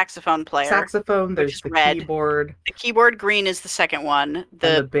one's the saxophone player. There's the red. Keyboard. The keyboard green is the second one.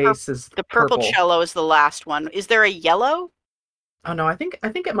 The bass is the purple cello is the last one. Is there a yellow? Oh no, I think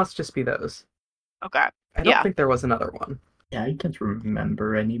it must just be those. Okay. I don't think there was another one. Yeah, I can't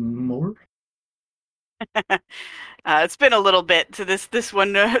remember anymore. It's been a little bit to this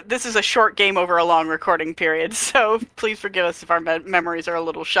one. This is a short game over a long recording period, so please forgive us if our memories are a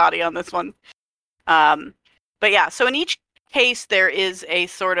little shoddy on this one. But yeah, so in each case there is a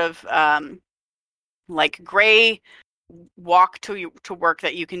sort of gray walk to work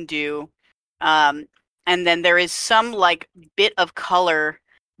that you can do, and then there is some bit of color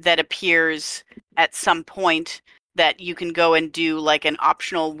that appears at some point that you can go and do an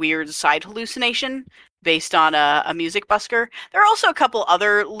optional weird side hallucination based on a music busker. There are also a couple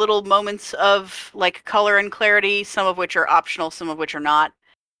other little moments of color and clarity, some of which are optional, some of which are not.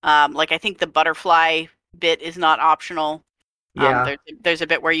 I think the butterfly bit is not optional. Yeah. There's a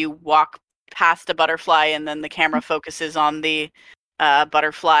bit where you walk past a butterfly and then the camera focuses on the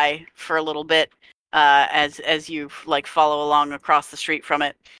butterfly for a little bit as you follow along across the street from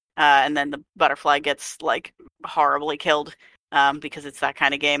it. And then the butterfly gets horribly killed because it's that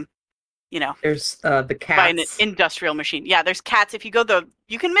kind of game. There's the cats by an industrial machine. Yeah, there's cats. If you go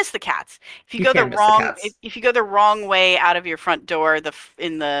you can miss the cats. If you go if you go the wrong way out of your front door,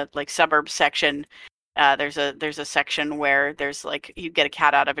 in the suburbs section, there's a section where there's you get a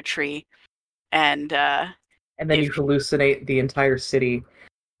cat out of a tree, and then you hallucinate the entire city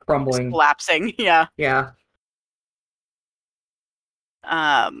crumbling, collapsing. Yeah. Yeah.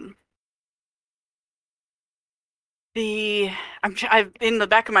 I've in the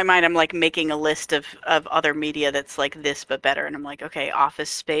back of my mind, I'm making a list of other media that's this but better, and I'm okay, Office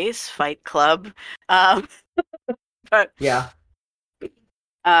Space, Fight Club, but yeah,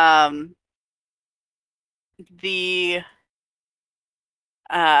 Um, the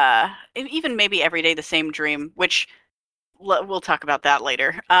even maybe Every Day the Same Dream, which we'll talk about that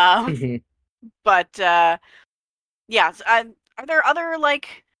later. But yeah, are there other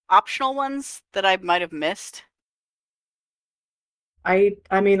like optional ones that I might have missed? I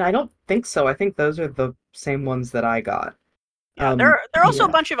mean, I don't think so. I think those are the same ones that I got. Yeah, there are also a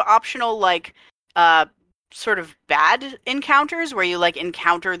Yeah. bunch of optional like uh sort of bad encounters where you like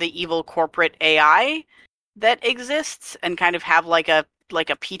encounter the evil corporate AI that exists and kind of have like a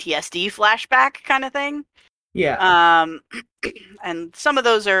PTSD flashback kind of thing. Yeah. Um and some of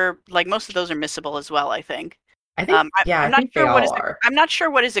those are like most of those are missable as well, I think. Yeah, I'm I not think they sure what all is are. I'm not sure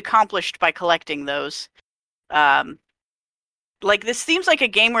what is accomplished by collecting those. Um like this seems like a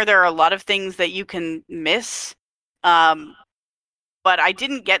game where there are a lot of things that you can miss. Um but I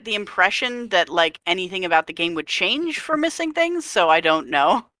didn't get the impression that like anything about the game would change for missing things, so I don't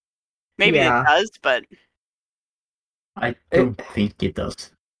know. Maybe it Yeah. does, but I It don't think it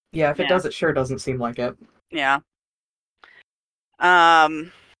does. yeah, if it yeah, does, it sure doesn't seem like it. yeah.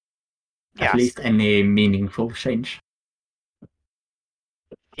 Um, At yes, least any meaningful change.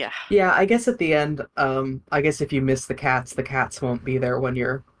 yeah, Yeah, I guess at the end, I guess if you miss the cats won't be there when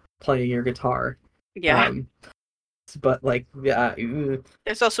you're playing your guitar. yeah. Um, but like, yeah,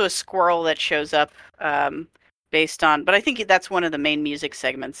 There's also a squirrel that shows up, based on, but I think that's one of the main music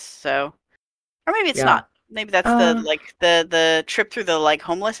segments. So, or maybe it's yeah. not. Maybe that's the Uh, like the trip through the like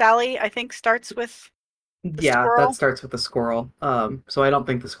homeless alley. I think starts with the yeah, that squirrel. starts with the squirrel. So I don't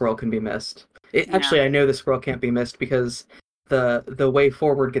think the squirrel can be missed. Yeah, Actually, I know the squirrel can't be missed because the way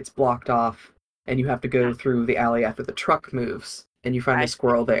forward gets blocked off, and you have to yeah. go through the alley after the truck moves, and you find I the see.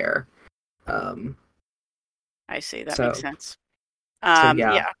 squirrel there. Um, I see. That makes so sense. so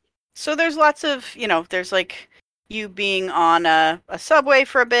yeah. Yeah. So there's lots of, there's like you being on a subway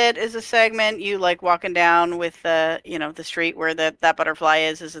for a bit is a segment. You like walking down with the street where that butterfly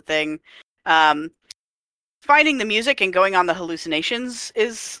is a thing. Um, Finding the music and going on the hallucinations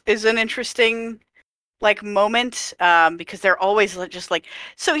is an interesting like moment, because they're always just like.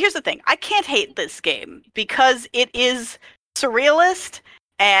 So here's the thing: I can't hate this game because it is surrealist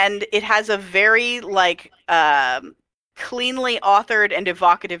and it has a very like cleanly authored and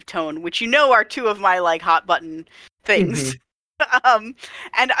evocative tone, which are two of my like hot button things. Hmm.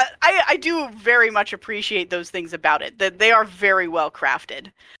 And I do very much appreciate those things about it, that they are very well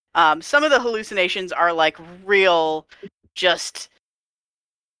crafted. Some of the hallucinations are like real, just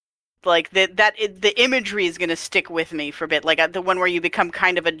like the imagery is going to stick with me for a bit, like the one where you become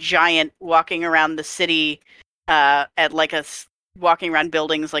kind of a giant walking around the city, at like walking around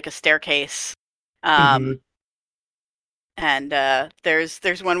buildings like a staircase. Hmm. um and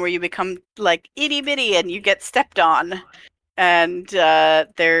there's one where you become like itty bitty and you get stepped on, and Or the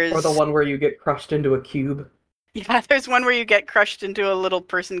there's one where you get crushed into a cube. yeah, there's one where you get crushed into a little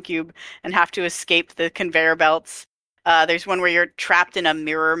person cube and have to escape the conveyor belts. There's one where you're trapped in a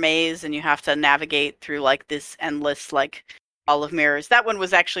mirror maze and you have to navigate through like this endless like all of mirrors. That one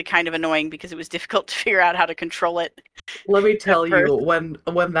was actually kind of annoying because it was difficult to figure out how to control it Let me at tell you, first.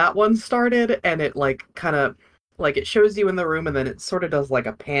 when that one started and it like kind of like it shows you in the room and then it sort of does like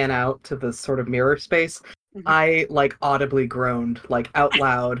a pan out to the sort of mirror space, Mhm. I like audibly groaned like out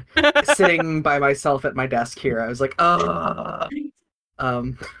loud sitting by myself at my desk here. I was like, um Yeah,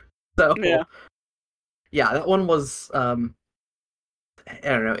 so yeah, that one was I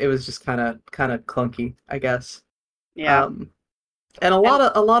don't know, it was just kind of clunky, I guess. yeah, Um and and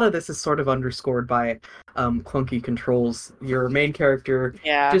a lot of this is sort of underscored by clunky controls. Your main character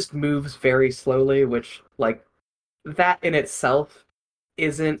yeah, just moves very slowly, which like that in itself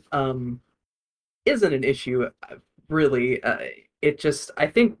isn't isn't an issue really. It just I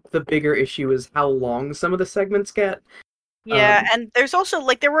think the bigger issue is how long some of the segments get. yeah. Um, And there's also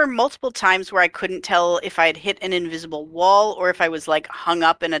like there were multiple times where I couldn't tell if I'd hit an invisible wall or if I was like hung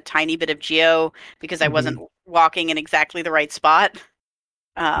up in a tiny bit of geo because I wasn't mhm, walking in exactly the right spot.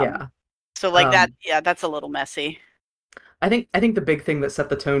 Um, yeah. so like that, Um, yeah, that's a little messy. I think the big thing that set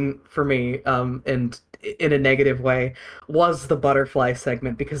the tone for me, and in a negative way, was the butterfly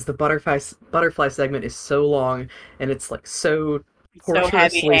segment because the butterfly segment is so long and it's like so It's so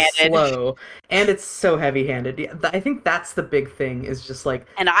torturously heavy-handed, slow and it's so heavy-handed. Yeah, I think that's the big thing is just like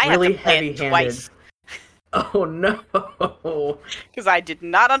and I had to really play it heavy-handed. twice Oh no. because I did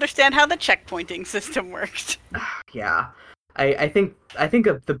not understand how the checkpointing system worked. Yeah. I think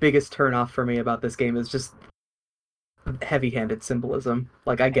of the biggest turnoff for me about this game is just heavy-handed symbolism.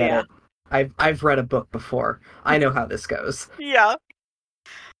 Like I get Yeah, it. I've read a book before. I know how this goes. yeah.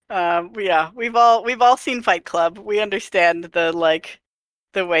 Yeah, we've all seen Fight Club. We understand the like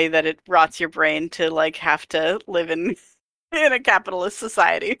the way that it rots your brain to like have to live in a capitalist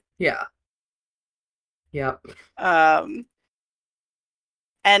society. Yeah. Yep. And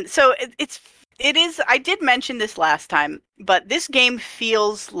so it is. I did mention this last time, but this game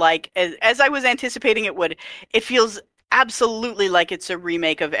feels like, as I was anticipating it would, it feels absolutely like it's a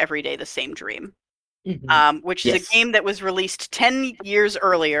remake of Every Day the Same Dream, which is a game that was released 10 years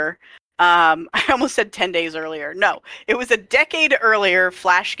earlier. I almost said 10 days earlier. No, it was a decade earlier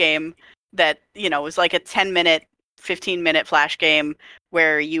Flash game that, was like a 10-minute, 15-minute Flash game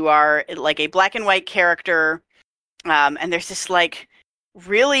where you are like a black and white character, and there's this like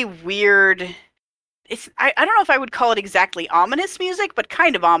really weird, I don't know if I would call it exactly ominous music, but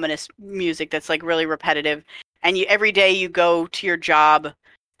kind of ominous music that's like really repetitive. And every day you go to your job,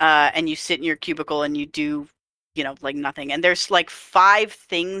 and you sit in your cubicle and you do, like nothing. And there's like 5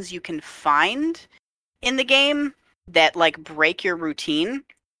 things you can find in the game that like break your routine.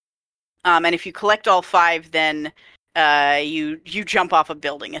 And if you collect all 5, then you jump off a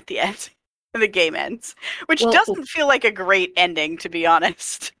building at the end. The game ends, which doesn't feel like a great ending, to be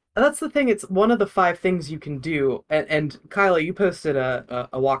honest. That's the thing. It's one of the 5 things you can do. And Kyla, you posted a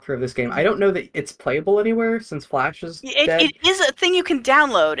walkthrough of this game. I don't know that it's playable anywhere since Flash is dead. It is a thing you can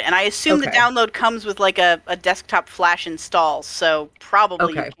download, and I assume the download comes with like a desktop Flash install, so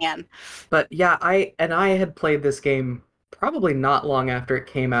probably you can. But yeah, I had played this game probably not long after it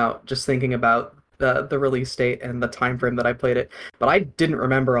came out, just thinking about the release date and the time frame that I played it, but I didn't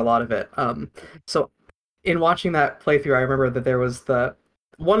remember a lot of it. So in watching that playthrough, I remember that there was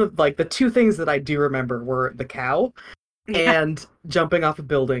one of like the 2 things that I do remember were the cow and jumping off a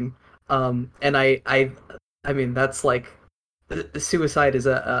building. And I mean, that's like, suicide is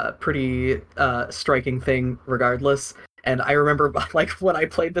a pretty striking thing regardless. And I remember like when I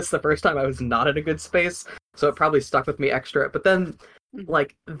played this the first time, I was not in a good space, so it probably stuck with me extra. But then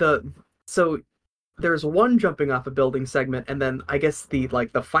like there's one jumping off a building segment, and then I guess the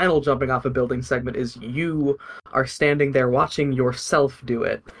final jumping off a building segment is you are standing there watching yourself do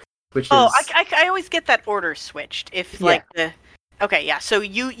it, which is... I always get that order switched. If like okay, yeah. So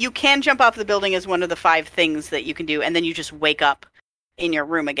you can jump off the building as one of the 5 things that you can do, and then you just wake up in your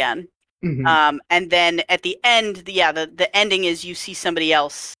room again. And then at the end, the ending is you see somebody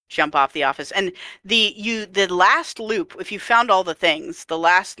else jump off the office, and the last loop. If you found all the things, the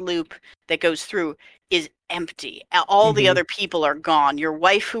last loop that goes through is empty. All the other people are gone. Your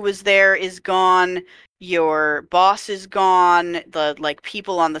wife who was there is gone. Your boss is gone. The like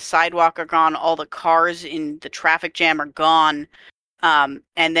people on the sidewalk are gone. All the cars in the traffic jam are gone. And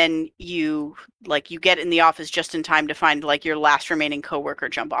then you get in the office just in time to find like your last remaining coworker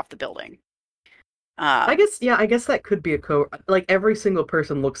jump off the building. I guess that could be like every single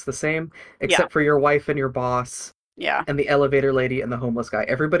person looks the same except for your wife and your boss. Yeah. And the elevator lady and the homeless guy.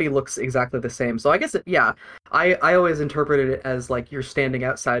 Everybody looks exactly the same. So I guess I always interpreted it as like you're standing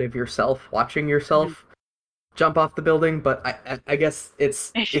outside of yourself, watching yourself jump off the building, but I guess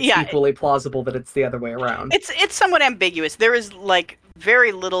it's equally plausible that it's the other way around. It's somewhat ambiguous. There is like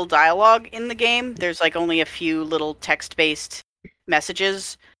very little dialogue in the game. There's like only a few little text-based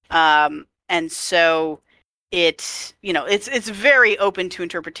messages. And so it's very open to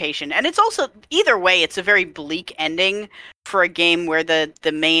interpretation. And it's also, either way, it's a very bleak ending for a game where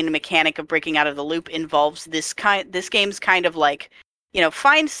the main mechanic of breaking out of the loop involves this game's kind of like,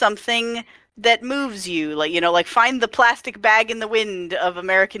 find something that moves you, like find the plastic bag in the wind of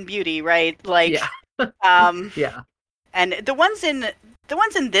American Beauty, right? Like, yeah. And the ones in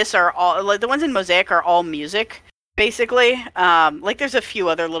this are all like the ones in Mosaic are all music, basically. Like there's a few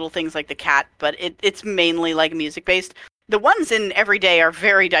other little things like the cat, but it's mainly like music based. The ones in Everyday are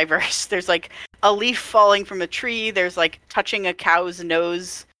very diverse. There's like a leaf falling from a tree. There's like touching a cow's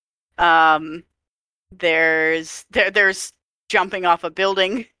nose. There's jumping off a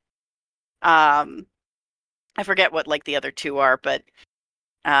building. I forget what like the other 2 are, but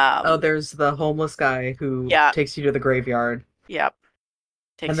there's the homeless guy who takes you to the graveyard. Yep.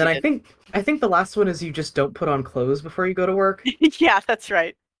 And then I think the last one is you just don't put on clothes before you go to work. Yeah, that's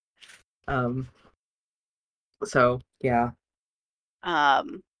right. So yeah.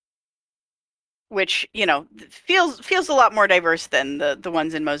 Which feels a lot more diverse than the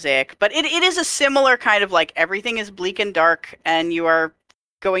ones in Mosaic, but it is a similar kind of like everything is bleak and dark, and you are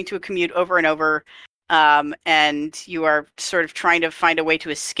going to a commute over and over, and you are sort of trying to find a way to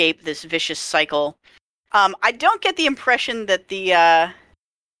escape this vicious cycle. I don't get the impression that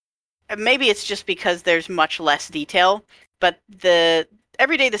maybe it's just because there's much less detail, but the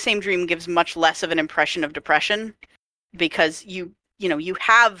Every Day the Same Dream gives much less of an impression of depression, because you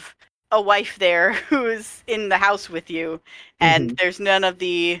have a wife there who's in the house with you, and there's none of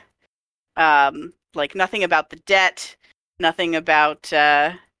the like nothing about the debt, nothing about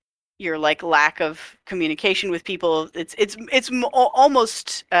your like lack of communication with people. It's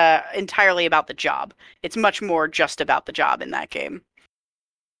almost entirely about the job. It's much more just about the job in that game.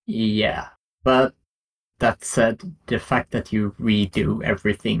 Yeah, but that said, the fact that you redo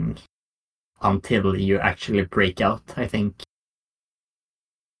everything until you actually break out, I think,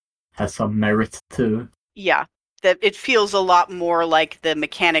 has some merit to. Yeah, that it feels a lot more like the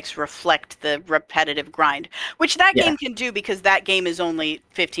mechanics reflect the repetitive grind, which that game can do because that game is only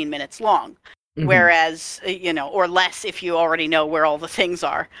 15 minutes long. Whereas, or less if you already know where all the things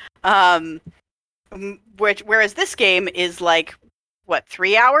are. Whereas this game is like, what,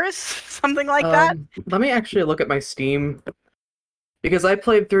 3 hours? Something like that? Let me actually look at my Steam, because I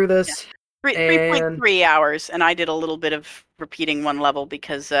played through this. 3.3 hours, and I did a little bit of repeating one level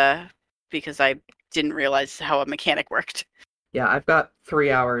because I didn't realize how a mechanic worked. Yeah, I've got 3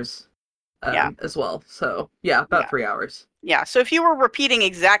 hours as well. So, about 3 hours. Yeah, so if you were repeating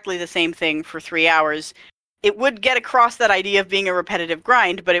exactly the same thing for 3 hours, it would get across that idea of being a repetitive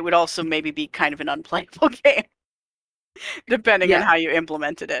grind, but it would also maybe be kind of an unplayable game. Depending on how you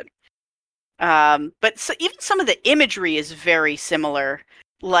implemented it. But even some of the imagery is very similar,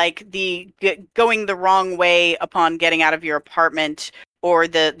 like the going the wrong way upon getting out of your apartment, or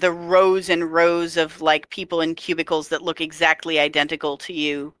the rows and rows of like people in cubicles that look exactly identical to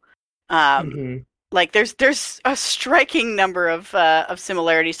you. Like there's a striking number of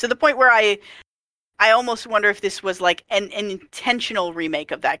similarities, to the point where I almost wonder if this was like an intentional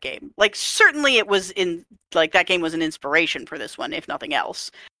remake of that game. Like, certainly it was that game was an inspiration for this one, if nothing else.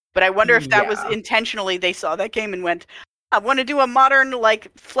 But I wonder if that was intentionally, they saw that game and went, I want to do a modern,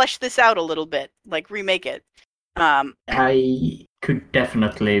 like, flesh this out a little bit, like remake it. I could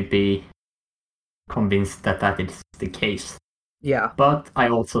definitely be convinced that is the case. Yeah. But I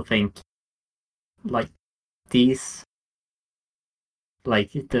also think, like, these,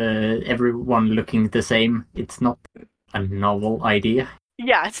 like, everyone looking the same, it's not a novel idea.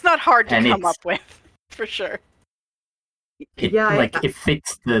 Yeah, it's not hard to come up with, for sure. It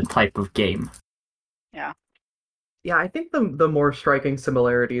fits the type of game. Yeah. Yeah, I think the more striking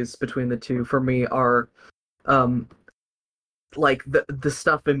similarities between the two for me are like the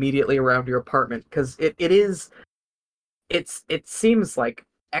stuff immediately around your apartment, because it seems like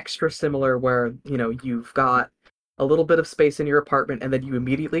extra similar, where you've got a little bit of space in your apartment, and then you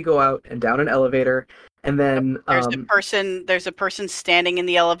immediately go out and down an elevator, and then there's a person standing in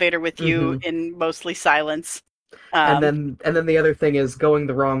the elevator with you in mostly silence. And then the other thing is going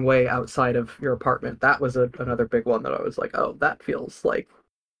the wrong way outside of your apartment. That was another big one that I was like, oh, that feels like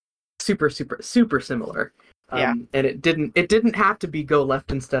super similar. And it didn't have to be go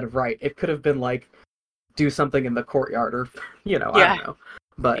left instead of right. It could have been like do something in the courtyard, or I don't know.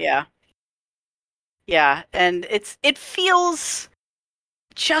 But and it feels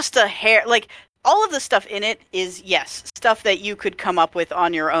just a hair, like, all of the stuff in it is stuff that you could come up with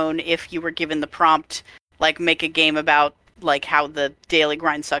on your own if you were given the prompt, like, make a game about like how the daily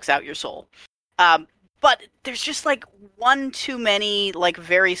grind sucks out your soul. But there's just like one too many like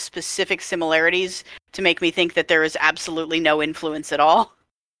very specific similarities to make me think that there is absolutely no influence at all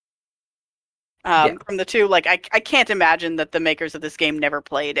from the two. Like, I can't imagine that the makers of this game never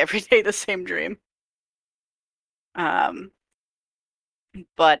played Every Day the Same Dream.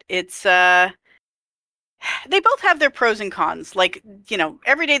 But it's they both have their pros and cons. Like,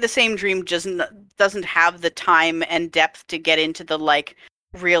 Every Day the Same Dream doesn't have the time and depth to get into the like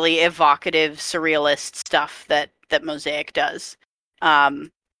really evocative surrealist stuff that Mosaic does.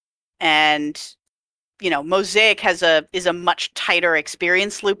 And Mosaic is a much tighter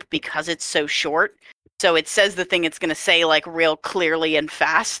experience loop because it's so short. So it says the thing it's going to say like real clearly and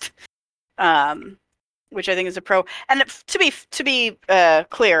fast. Which I think is a pro. And to be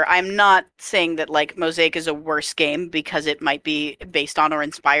clear, I'm not saying that like Mosaic is a worse game because it might be based on or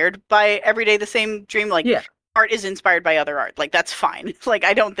inspired by Every Day the Same Dream. Like, art is inspired by other art. Like, that's fine. Like,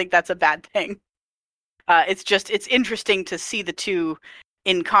 I don't think that's a bad thing. It's interesting to see the two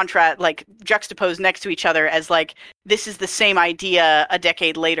in contrast, like juxtaposed next to each other as like, this is the same idea a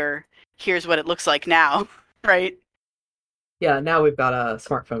decade later. Here's what it looks like now, right? Yeah, now we've got a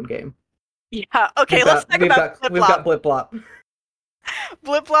smartphone game. Yeah, okay, let's talk about Blip Blop. We've got Blip Blop.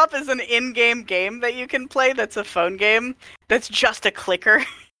 Blip Blop is an in-game game that you can play that's a phone game that's just a clicker,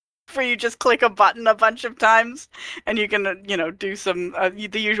 where you just click a button a bunch of times, and you can, do some,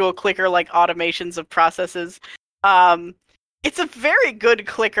 the usual clicker, like, automations of processes. It's a very good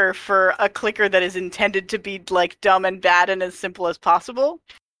clicker for a clicker that is intended to be, like, dumb and bad and as simple as possible.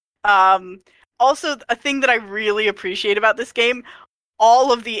 Also, a thing that I really appreciate about this game,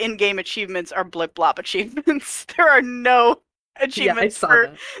 all of the in-game achievements are blip blop achievements. There are no Yeah, I achievements saw for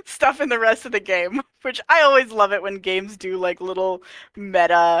that. stuff in the rest of the game, which I always love it when games do like little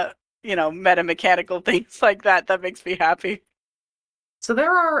meta, meta mechanical things like that. That makes me happy. So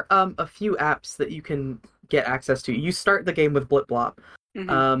there are a few apps that you can get access to. You start the game with Blip Blop.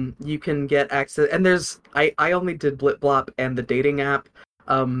 Mm-hmm. You can get access, and I only did Blip Blop and the dating app.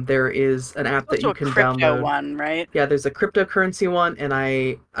 There is an app that Also you a can crypto download. one, right? Yeah, there's a cryptocurrency one, and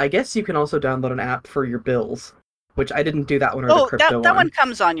I guess you can also download an app for your bills, which I didn't do that one or the Oh, that crypto that one one.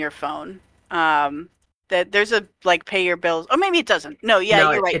 comes on your phone. That there's a like pay your bills. Oh, maybe it doesn't. No, yeah,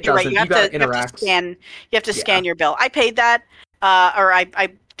 No, you're right. it You're right. doesn't. You gotta You have to interact. scan. You have to Yeah. scan your bill. I paid that, or I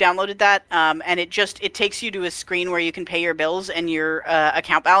downloaded that, and it takes you to a screen where you can pay your bills, and your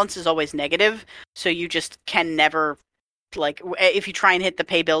account balance is always negative, so you just can never like if you try and hit the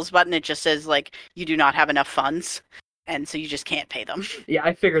pay bills button, it just says like you do not have enough funds, and so you just can't pay them. Yeah,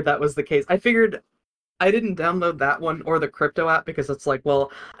 I figured that was the case. I figured I didn't download that one or the crypto app because it's like, well,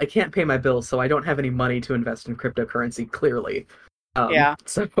 I can't pay my bills, so I don't have any money to invest in cryptocurrency, clearly. Yeah.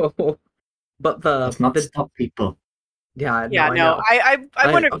 So, but Does not the stop people. yeah, no, Yeah, I no, know. I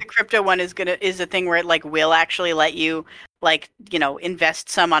I wonder if the crypto one is a thing where it like will actually let you like invest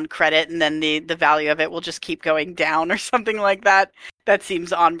some on credit and then the value of it will just keep going down or something like that. That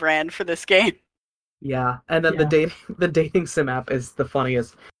seems on brand for this game. yeah, and then Yeah. the dating sim app is the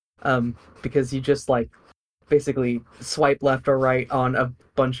funniest, because you just like basically swipe left or right on a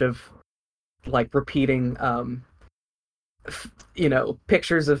bunch of like repeating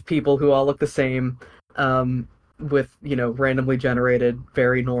pictures of people who all look the same, with randomly generated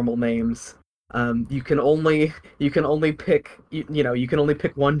very normal names. You can only pick you can only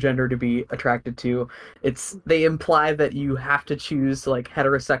pick one gender to be attracted to. They imply that you have to choose like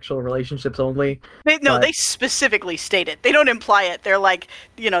heterosexual relationships only, No, but they specifically state it. They don't imply it. They're like,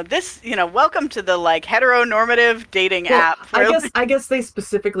 welcome to the like heteronormative dating well, app. I Where, guess I guess they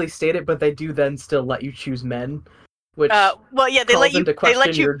specifically state it, but they do then still let you choose men, which well, yeah, calls into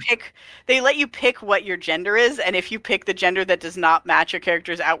question your they let you pick what your gender is, and if you pick the gender that does not match your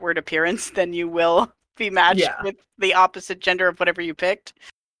character's outward appearance, then you will be matched yeah. with the opposite gender of whatever you picked.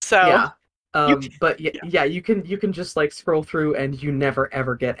 So Yeah. you, But yeah. yeah, you can just like scroll through and you never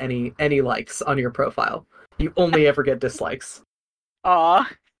ever get any likes on your profile. You only ever get dislikes. Aw.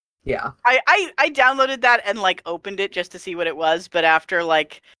 Yeah. I downloaded that and like opened it just to see what it was, but after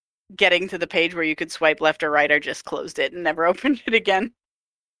like getting to the page where you could swipe left or right, I just closed it and never opened it again.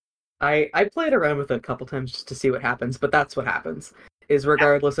 I played around with it a couple times just to see what happens, but that's what happens. Is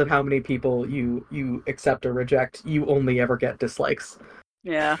regardless of how many people you accept or reject, you only ever get dislikes.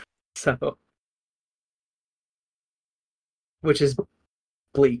 Yeah. So, which is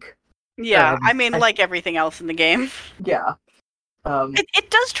bleak. Yeah, I mean, I like everything else in the game. yeah. It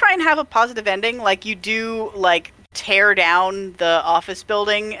does try and have a positive ending. Like, you do, like, tear down the office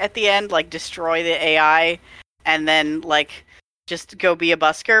building at the end, like, destroy the AI, and then, like, just go be a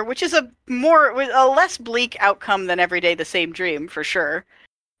busker, which is a less bleak outcome than every day the same dream, for sure.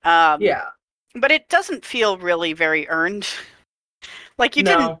 Yeah. But it doesn't feel really very earned. Like,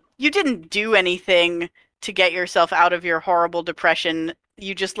 No. you didn't do anything to get yourself out of your horrible depression.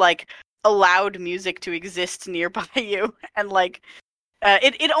 You just, like, allowed music to exist nearby you, and like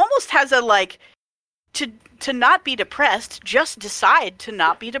it almost has a like to not be depressed, just decide to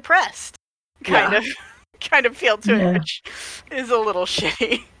not be depressed kind of feel to it, which is a little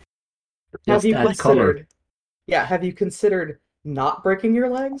shitty. Have you add color. have you considered not breaking your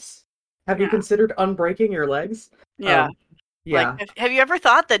legs? Have you considered unbreaking your legs? Yeah. Yeah. Like, have you ever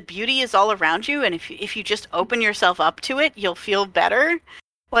thought that beauty is all around you, and if you just open yourself up to it, you'll feel better?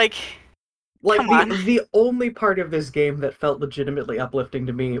 Like come on. the only part of this game that felt legitimately uplifting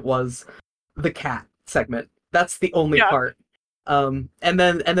to me was the cat segment. That's the only part. And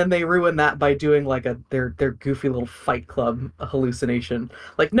then they ruin that by doing like their goofy little Fight Club hallucination.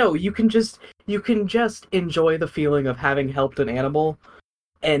 Like, no, you can just enjoy the feeling of having helped an animal,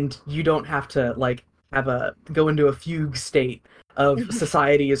 and you don't have to like go into a fugue state of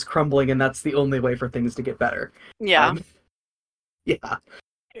society is crumbling and that's the only way for things to get better. Yeah. Yeah.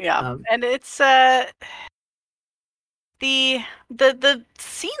 Yeah. And it's the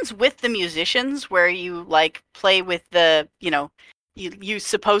scenes with the musicians where you like play with the you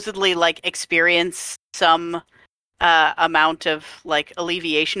supposedly like experience some amount of like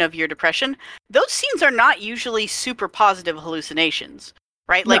alleviation of your depression. Those scenes are not usually super positive hallucinations.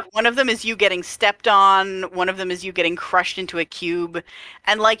 right? No. Like one of them is you getting stepped on, one of them is you getting crushed into a cube.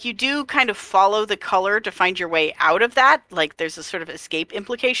 And like you do kind of follow the color to find your way out of that. Like there's a sort of escape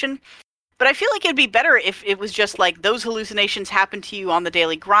implication. But I feel like it'd be better if it was just like those hallucinations happen to you on the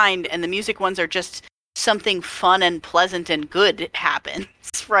daily grind and the music ones are just something fun and pleasant and good happens,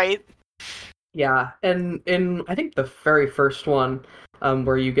 right? Yeah, and in I think the very first one,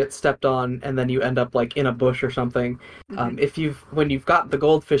 where you get stepped on and then you end up like in a bush or something, Mm-hmm. when you've got the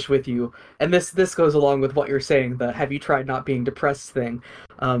goldfish with you, and this goes along with what you're saying, the have you tried not being depressed thing,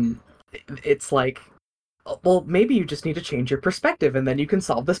 it's like, well, maybe you just need to change your perspective and then you can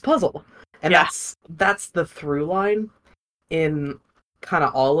solve this puzzle. And Yeah. that's the through line in kind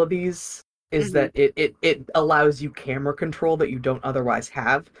of all of these, is Mm-hmm. that it allows you camera control that you don't otherwise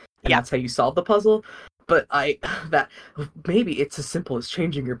have, and Yeah. that's how you solve the puzzle. But that maybe it's as simple as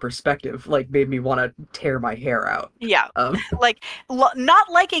changing your perspective, like, made me want to tear my hair out. Yeah. Um, Like not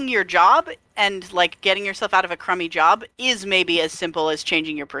liking your job and like getting yourself out of a crummy job is maybe as simple as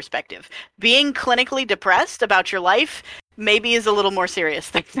changing your perspective. Being clinically depressed about your life maybe is a little more serious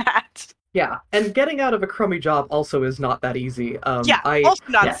than that. yeah, and getting out of a crummy job also is not that easy. Yeah, I also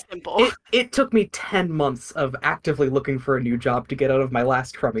not Yeah. simple. it took me 10 months of actively looking for a new job to get out of my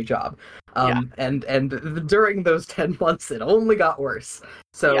last crummy job. Yeah. And during those 10 months it only got worse.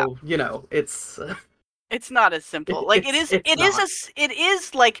 Yeah. So, it's It's not as simple. Like it's not. it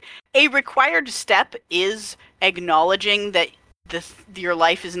is like a required step is acknowledging that your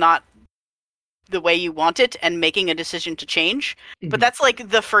life is not the way you want it and making a decision to change. But Mhm. that's like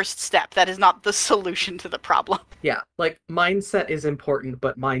the first step. That is not the solution to the problem. Yeah, like, mindset is important,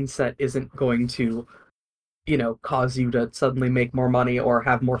 but mindset isn't going to, cause you to suddenly make more money or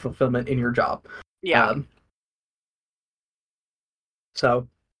have more fulfillment in your job. Yeah. So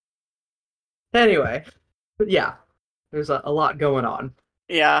anyway, yeah, there's a lot going on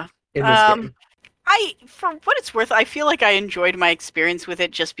Yeah. in this game. For what it's worth, I feel like I enjoyed my experience with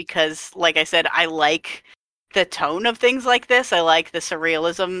it just because, like I said, I like the tone of things like this. I like the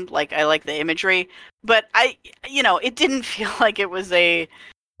surrealism, like I like the imagery, but it didn't feel like it was a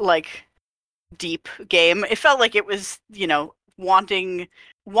like deep game. It felt like it was,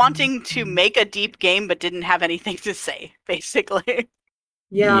 wanting to make a deep game but didn't have anything to say, basically.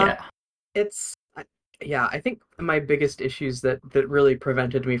 Yeah, Yeah. I think my biggest issues that really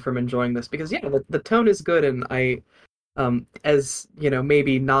prevented me from enjoying this, because the tone is good, and as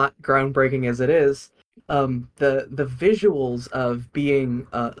maybe not groundbreaking as it is, the visuals of being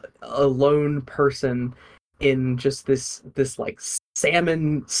a lone person in just this like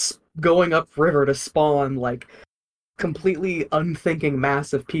salmon going up river to spawn, like, completely unthinking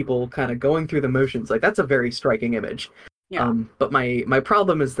mass of people kind of going through the motions, like, that's a very striking image. Yeah. But my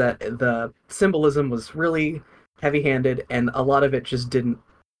problem is that the symbolism was really heavy-handed, and a lot of it just didn't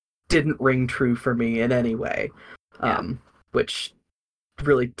ring true for me in any way, Yeah. which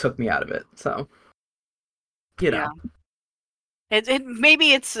really took me out of it. So, Yeah. It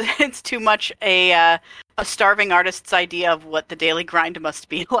maybe it's it's too much a starving artist's idea of what the daily grind must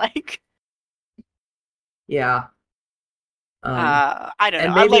be like. Yeah. I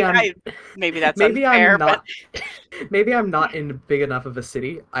don't know. And Maybe that's maybe unfair, I'm not maybe I'm not in big enough of a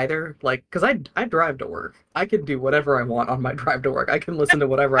city either. Like, because I drive to work. I can do whatever I want on my drive to work. I can listen to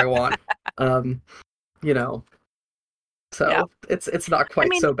whatever I want. You know. So Yeah. it's not I quite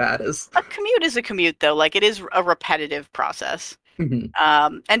mean, so bad as. a commute is a commute, though. Like, it is a repetitive process. Mhm.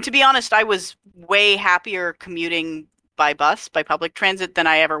 And to be honest, I was way happier commuting by public transit, than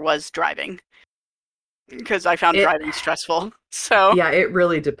I ever was driving. Because I found driving stressful. So Yeah, it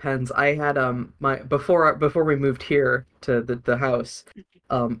really depends. I had my before we moved here to the house,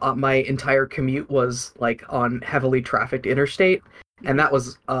 my entire commute was like on heavily trafficked interstate, and that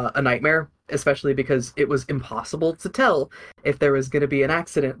was a nightmare, especially because it was impossible to tell if there was going to be an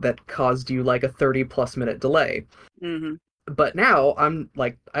accident that caused you like a 30+ minute delay. Mm-hmm. But now I'm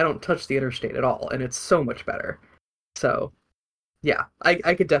like, I don't touch the interstate at all, and it's so much better. So yeah,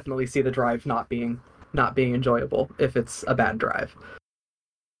 I could definitely see the drive not being enjoyable if it's a bad drive.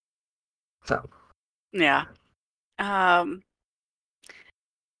 So Yeah.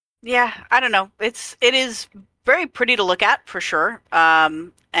 Yeah, I don't know. It is very pretty to look at, for sure.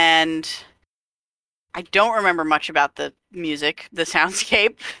 And I don't remember much about the music, the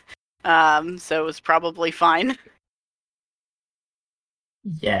soundscape. So it was probably fine.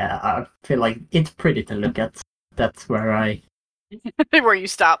 Yeah, I feel like it's pretty to look at. That's where I Where you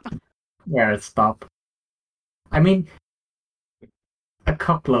stop. stop. I mean, a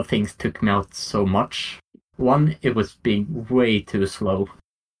couple of things took me out so much. One, it was being way too slow.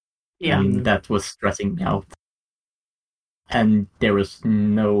 Yeah. And that was stressing me out. and there was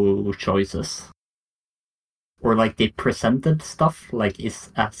no choices. Or like they presented stuff like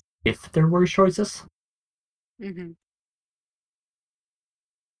is as if there were choices. Mm-hmm.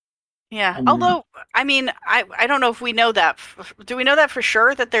 Yeah. And Although, I mean, I don't know if we know that. Do we know that for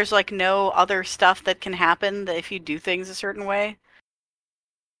sure, that there's like no other stuff that can happen that if you do things a certain way?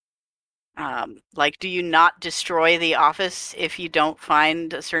 Like, do you not destroy the office if you don't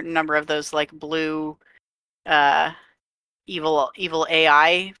find a certain number of those like blue, uh, evil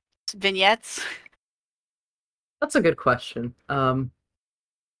AI vignettes? That's a good question. Because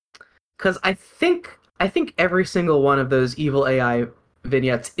I think every single one of those evil AI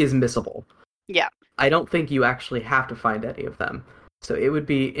vignettes is missable. Yeah. I don't think you actually have to find any of them. So it would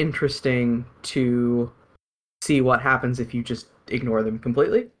be interesting to see what happens if you just ignore them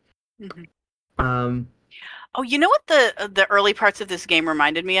completely. Mm-hmm. Um, Oh, you know what the early parts of this game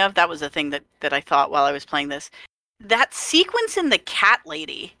reminded me of? That was a thing that I thought while I was playing this. That sequence in the Cat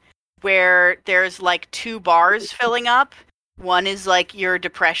Lady, where there's like two bars filling up. One is like your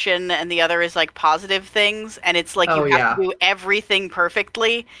depression and the other is like positive things, and it's like you oh have to yeah, do everything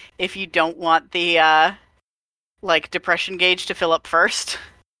perfectly if you don't want the like depression gauge to fill up first.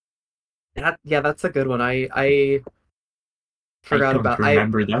 that's a good one. I I forgot don't about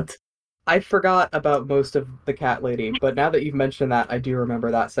remember that. I forgot about most of the Cat Lady, but now that you've mentioned that, I do remember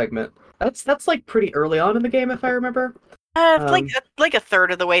that segment. That's like pretty early on in the game, if I remember. Like a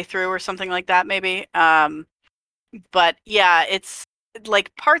third of the way through or something like that, maybe. But yeah, it's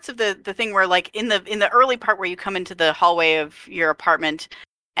like parts of the thing where like in the early part where you come into the hallway of your apartment,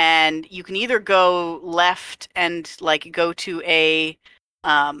 and you can either go left and like go to a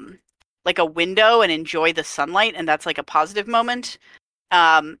like a window and enjoy the sunlight, and that's like a positive moment.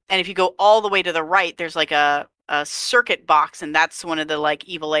 And if you go all the way to the right, there's like a circuit box, and that's one of the like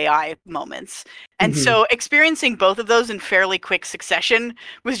evil AI moments. And so experiencing both of those in fairly quick succession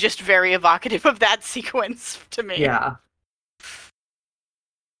was just very evocative of that sequence to me. Yeah.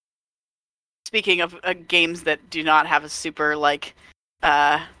 Speaking of games that do not have a super like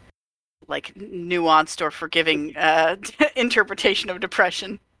nuanced or forgiving interpretation of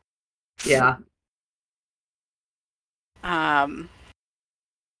depression. Yeah.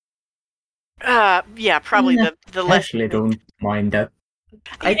 Yeah, probably the less. Actually, don't mind that.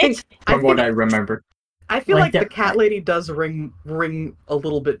 I think from what I remember. I feel like the Cat Lady does ring a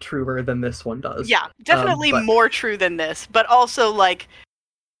little bit truer than this one does. Yeah, definitely more true than this, but also like,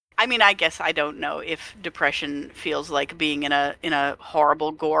 I mean, I guess I don't know if depression feels like being in a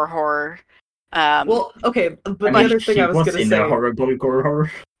horrible gore horror. Well, okay, but I mean, the other thing I was gonna say, a horrible gore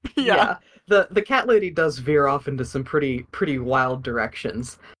horror. Yeah, the Cat Lady does veer off into some pretty wild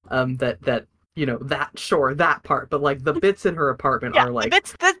directions. That you know that part, but like the bits in her apartment are like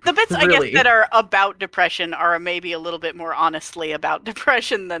the bits really... I guess that are about depression are maybe a little bit more honestly about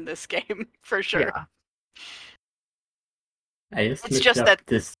depression than this game for sure. Yeah. It's just that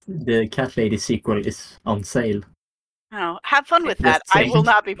the Cat Lady sequel is on sale. Oh, have fun with that. I will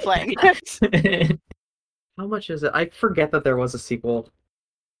not be playing it. How much is it? I forget that there was a sequel.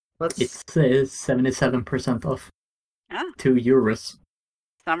 It's 77% off. €2.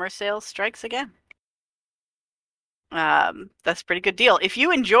 Summer sale strikes again. That's a pretty good deal. If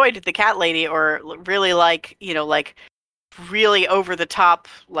you enjoyed the Cat Lady or really like, like really over the top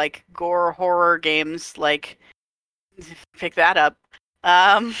like gore horror games, like pick that up.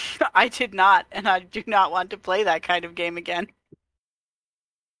 I did not, and I do not want to play that kind of game again.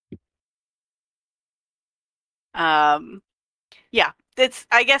 Yeah, it's,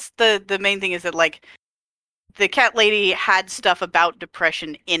 I guess the main thing is that like the Cat Lady had stuff about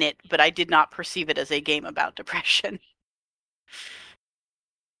depression in it, but I did not perceive it as a game about depression.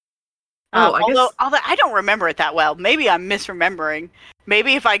 Although I don't remember it that well. Maybe I'm misremembering.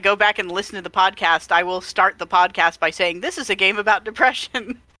 Maybe if I go back and listen to the podcast, I will start the podcast by saying this is a game about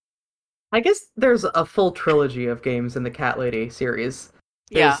depression. I guess there's a full trilogy of games in the Cat Lady series.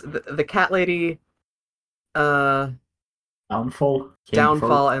 There's the Cat Lady, Downfall,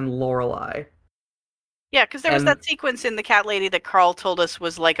 and Lorelei. Yeah, because there was that sequence in the Cat Lady that Carl told us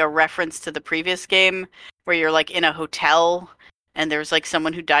was like a reference to the previous game, where you're like in a hotel, and there's like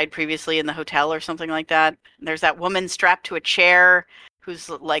someone who died previously in the hotel or something like that. And there's that woman strapped to a chair who's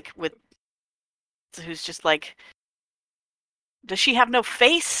just like, does she have no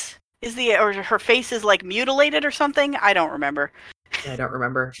face? Or her face is like mutilated or something? I don't remember. I don't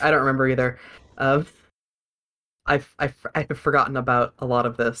remember either. I've forgotten about a lot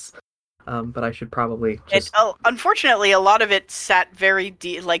of this. But I should probably just... unfortunately, a lot of it sat very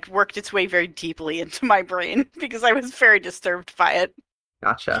deep, like worked its way very deeply into my brain because I was very disturbed by it.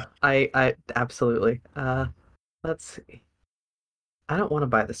 Gotcha. I absolutely. Let's see. I don't want to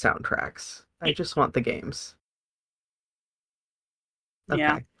buy the soundtracks. I just want the games. Okay.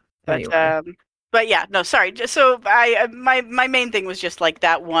 Yeah. Anyway. But yeah, no, sorry. Just so my main thing was just like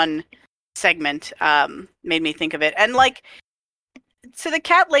that one segment made me think of it. And like, to the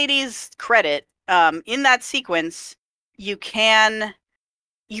cat lady's credit, in that sequence, you can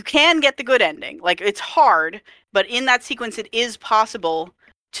get the good ending. Like, it's hard, but in that sequence, it is possible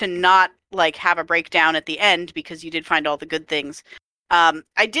to not like have a breakdown at the end because you did find all the good things.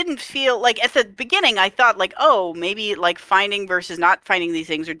 I didn't feel like at the beginning, I thought like, oh, maybe like finding versus not finding these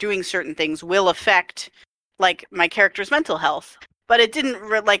things or doing certain things will affect like my character's mental health. But it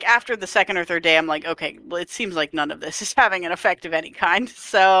didn't like after the second or third day, I'm like, okay, well, it seems like none of this is having an effect of any kind.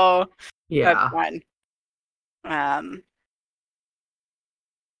 So that's fine.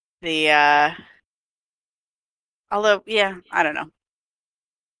 Although, yeah, I don't know.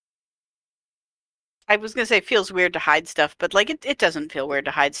 I was going to say it feels weird to hide stuff, but like it doesn't feel weird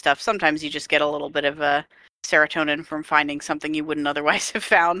to hide stuff. Sometimes you just get a little bit of serotonin from finding something you wouldn't otherwise have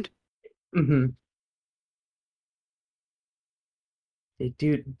found. Mm-hmm. They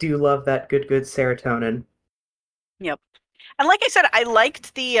do love that good serotonin. Yep. And like I said, I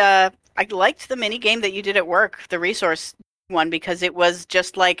liked the mini game that you did at work, the resource one, because it was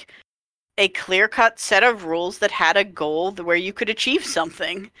just like a clear-cut set of rules that had a goal where you could achieve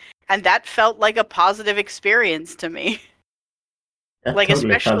something. And that felt like a positive experience to me. That like,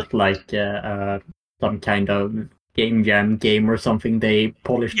 totally felt like some kind of game jam game or something they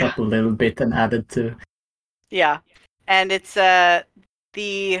polished up a little bit and added to. Yeah. And it's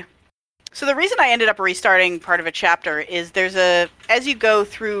So the reason I ended up restarting part of a chapter is as you go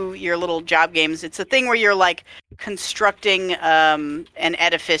through your little job games, it's a thing where you're like constructing an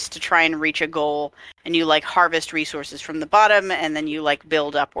edifice to try and reach a goal, and you like harvest resources from the bottom, and then you like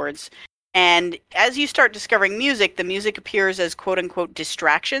build upwards. And as you start discovering music, the music appears as quote unquote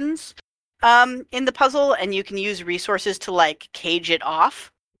distractions in the puzzle, and you can use resources to like cage it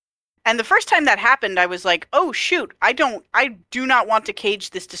off. And the first time that happened, I was like, oh, shoot, I do not want to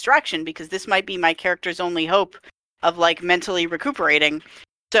cage this distraction because this might be my character's only hope of like mentally recuperating.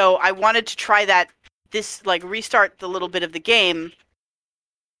 So I wanted to try restart the little bit of the game,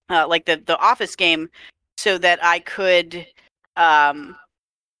 like the office game, so that I could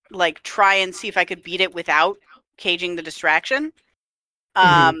like try and see if I could beat it without caging the distraction.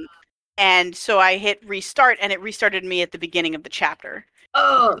 Mm-hmm. And so I hit restart, and it restarted me at the beginning of the chapter.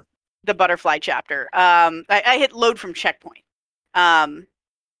 Oh! The butterfly chapter. I hit load from checkpoint. And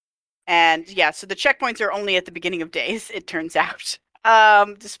yeah, so the checkpoints are only at the beginning of days, it turns out.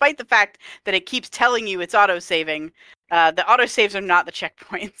 Despite the fact that it keeps telling you it's auto-saving, the autosaves are not the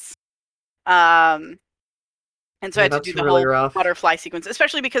checkpoints. And so I had to do the really whole rough butterfly sequence,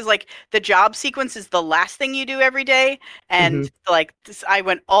 especially because like the job sequence is the last thing you do every day. And like I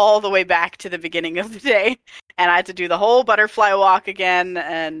went all the way back to the beginning of the day, and I had to do the whole butterfly walk again.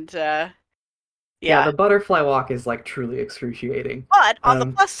 And yeah, the butterfly walk is like truly excruciating. But on the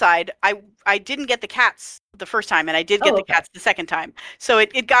plus side, I didn't get the cats the first time, and I did get the cats the second time. So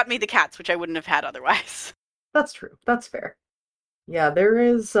it got me the cats, which I wouldn't have had otherwise. That's true. That's fair. Yeah, there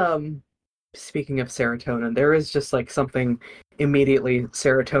is speaking of serotonin, there is just like something immediately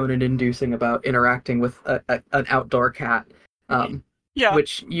serotonin inducing about interacting with an outdoor cat.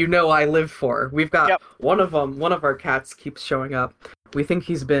 Which I live for. We've got one of our cats keeps showing up. We think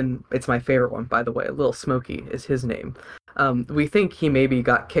it's my favorite one, by the way, Little Smokey is his name. We think he maybe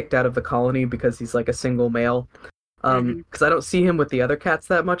got kicked out of the colony because he's like a single male. Because I don't see him with the other cats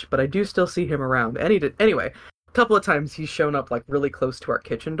that much, but I do still see him around. Anyway, a couple of times he's shown up like really close to our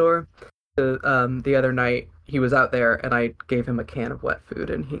kitchen door. The other night he was out there, and I gave him a can of wet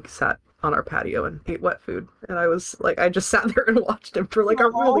food, and he sat on our patio and ate wet food, and I was like, I just sat there and watched him for like a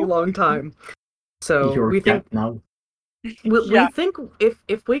really long time. So we think we think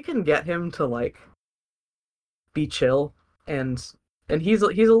if we can get him to like be chill, and he's a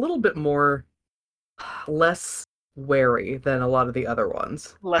little bit less wary than a lot of the other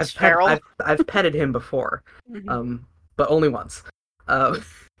ones. Less feral. I've petted him before, but only once.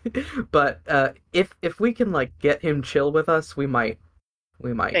 But if we can like get him chill with us, we might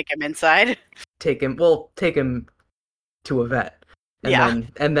take him inside. Take him to a vet, and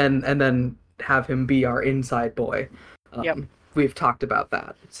then have him be our inside boy. We've talked about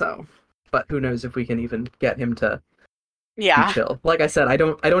that. So, but who knows if we can even get him to be chill. Like I said, I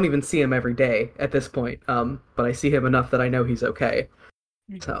don't even see him every day at this point. But I see him enough that I know he's okay.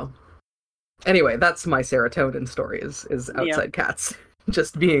 So, anyway, that's my serotonin story. Is outside cats.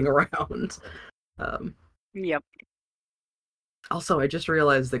 Just being around. Also, I just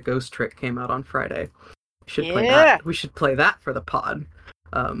realized that Ghost Trick came out on Friday. Should play that. We should play that for the pod.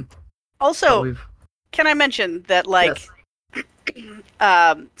 Also, can I mention that, like,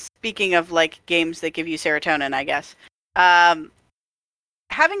 yes. Speaking of, like, games that give you serotonin, I guess,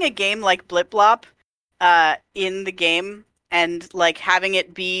 having a game like Blip Blop in the game and, like, having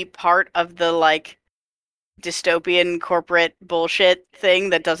it be part of the, like, dystopian corporate bullshit thing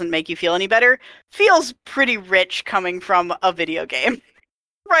that doesn't make you feel any better feels pretty rich coming from a video game.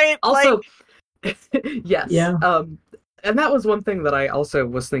 Right? Also, yes. Yeah. And that was one thing that I also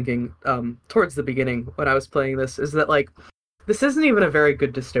was thinking towards the beginning when I was playing this, is that, like, this isn't even a very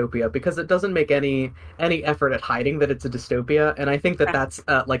good dystopia because it doesn't make any effort at hiding that it's a dystopia, and I think that that's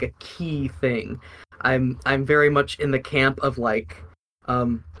like a key thing. I'm very much in the camp of, like,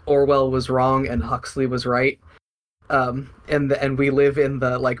 Orwell was wrong and Huxley was right. And we live in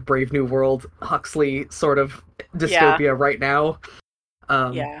the, like, Brave New World Huxley sort of dystopia right now.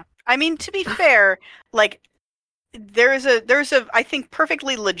 Yeah. I mean, to be fair, like, there's a I think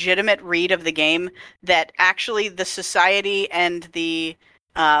perfectly legitimate read of the game that actually the society and the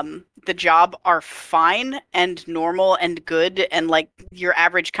job are fine and normal and good and, like, your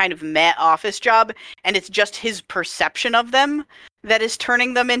average kind of meh office job, and it's just his perception of them that is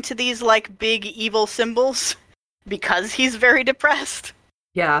turning them into these, like, big evil symbols because he's very depressed.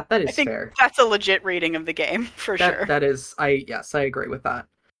 Yeah, that is I think fair. That's a legit reading of the game for sure. That is, I agree with that.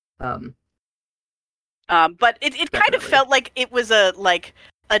 But it kind of felt like it was a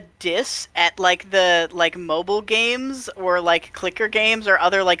diss at, like, the, like, mobile games or, like, clicker games or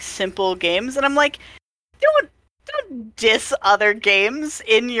other, like, simple games, and I'm like, don't diss other games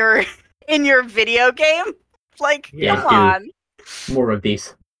in your video game. Like, come on. More of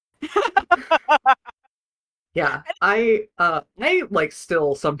these. Yeah, I like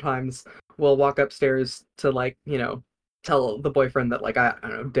still sometimes will walk upstairs to, like, you know, tell the boyfriend that, like, I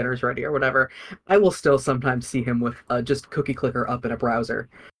don't know, dinner's ready or whatever. I will still sometimes see him with just cookie clicker up in a browser.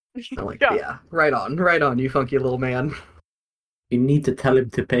 I'm like, yeah, right on, you funky little man. You need to tell him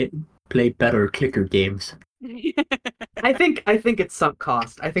to play better clicker games. I think it's sunk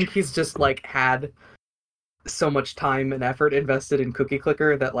cost. I think he's just, like, had so much time and effort invested in cookie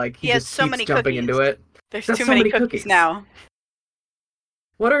clicker that, like, he just so keeps many jumping cookies. into it. There's too many cookies now.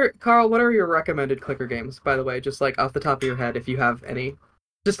 What are your recommended clicker games, by the way, just, like, off the top of your head, if you have any,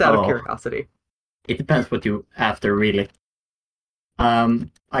 just out of curiosity? It depends what you're after, really.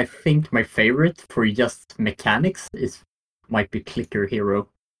 I think my favorite for just mechanics might be Clicker Hero.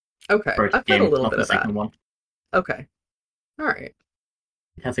 Okay, I've played a little bit of that. One. Okay, all right.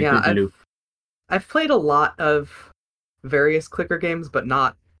 It has a good loop. I've played a lot of various clicker games, but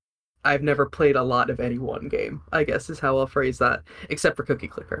I've never played a lot of any one game, I guess is how I'll phrase that, except for Cookie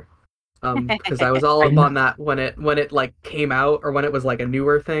Clicker. Because I was all up on that when it like came out, or when it was like a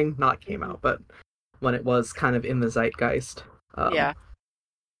newer thing. Not came out, but when it was kind of in the zeitgeist.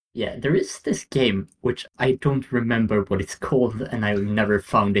 Yeah, there is this game which I don't remember what it's called, and I never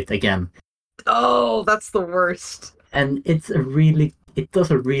found it again. Oh, that's the worst. And it does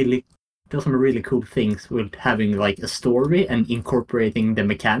some really cool things with having, like, a story and incorporating the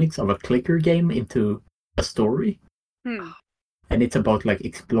mechanics of a clicker game into a story. And it's about, like,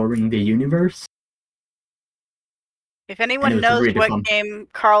 exploring the universe. If anyone knows really what game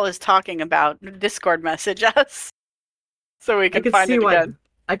Carl is talking about, Discord message us so we can find it again.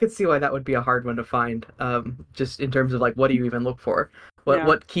 I could see why that would be a hard one to find. Just in terms of, like, what do you even look for?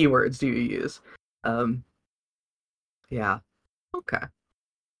 What keywords do you use? Yeah. Okay.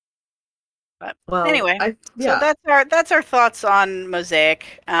 But anyway, so that's our thoughts on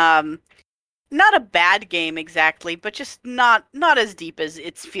Mosaic. Not a bad game exactly, but just not as deep as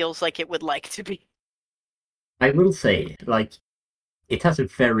it feels like it would like to be. I will say, like, it has a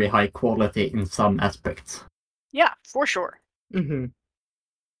very high quality in some aspects. Yeah, for sure. Mm-hmm.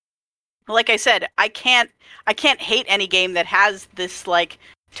 Like I said, I can't hate any game that has this, like,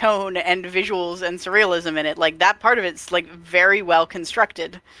 tone and visuals and surrealism in it. Like, that part of it's, like, very well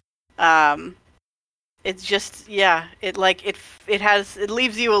constructed. It's just, it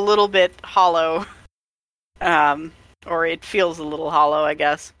leaves you a little bit hollow. Or it feels a little hollow, I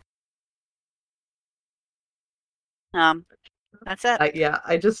guess. That's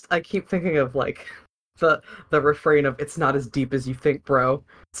it. I keep thinking of, like, the refrain of "It's not as deep as you think, bro.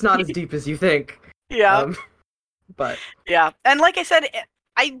 It's not as deep as you think." Yeah. But yeah, and like I said,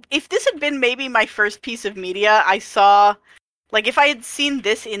 if this had been maybe my first piece of media I saw, like, if I had seen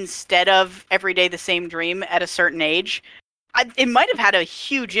this instead of Every Day the Same Dream at a certain age, it might have had a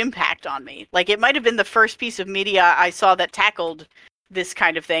huge impact on me. Like, it might have been the first piece of media I saw that tackled this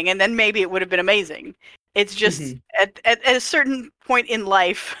kind of thing, and then maybe it would have been amazing. It's just at a certain point in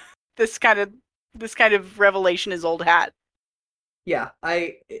life, this kind of this kind of revelation is old hat. Yeah,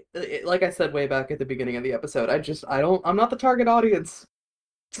 like I said way back at the beginning of the episode, I'm not the target audience.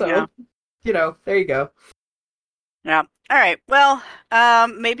 So, there you go. Yeah. All right. Well,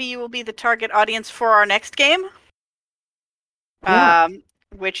 maybe you will be the target audience for our next game. Yeah.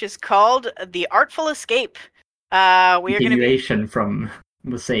 Which is called The Artful Escape. We are going to be from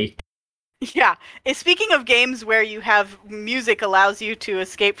Mosaic. Yeah. Speaking of games where you have music allows you to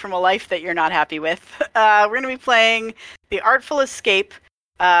escape from a life that you're not happy with, we're going to be playing The Artful Escape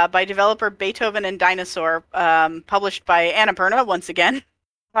by developer Beethoven and Dinosaur, published by Annapurna once again.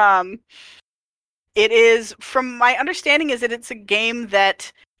 It is, from my understanding, is that it's a game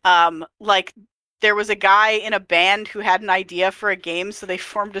that, there was a guy in a band who had an idea for a game, so they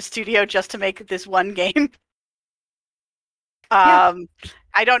formed a studio just to make this one game. Yeah.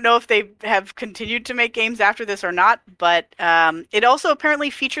 I don't know if they have continued to make games after this or not, but it also apparently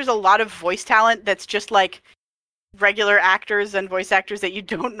features a lot of voice talent that's just like regular actors and voice actors that you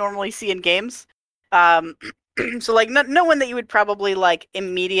don't normally see in games. So like no one that you would probably like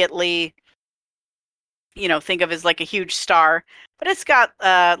immediately think of as like a huge star, but it's got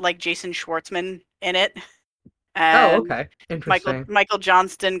like Jason Schwartzman in it. And okay. Interesting. Michael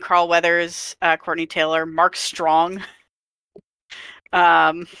Johnston, Carl Weathers, Courtney Taylor, Mark Strong.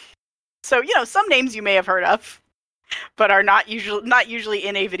 So some names you may have heard of, but are not usually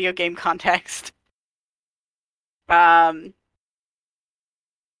in a video game context. And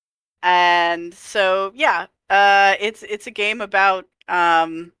so it's a game about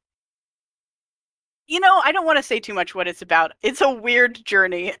I don't want to say too much what it's about. It's a weird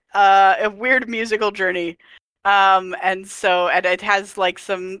journey, a weird musical journey, and it has like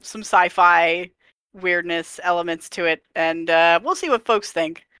some sci-fi weirdness elements to it, and we'll see what folks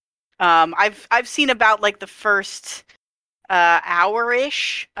think. I've seen about like the first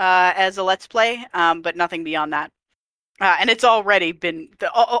hour-ish as a let's play, but nothing beyond that. And it's already been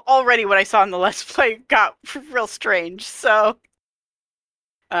already what I saw in the let's play got real strange. So,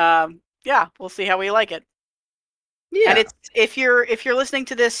 we'll see how we like it. Yeah. And it's if you're listening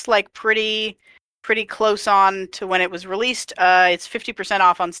to this like pretty close on to when it was released, it's 50%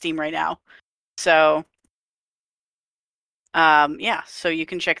 off on Steam right now. So, so you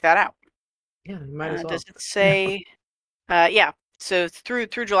can check that out. Yeah, you might as well. Does it say? So through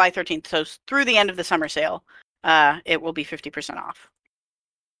July 13th, so through the end of the summer sale, it will be 50% off.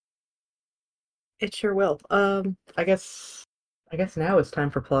 It sure will. I guess now it's time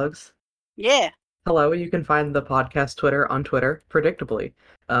for plugs. Yeah. Hello, you can find the podcast Twitter on Twitter, predictably,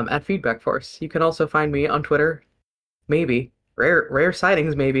 at Feedback Force. You can also find me on Twitter, maybe, rare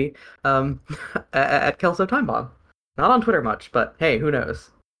sightings maybe, at Kelso Time Bomb. Not on Twitter much, but hey, who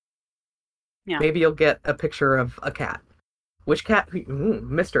knows? Yeah. Maybe you'll get a picture of a cat. Which cat?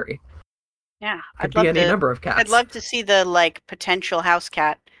 Mystery. Yeah, Could be any number of cats. I'd love to see the like potential house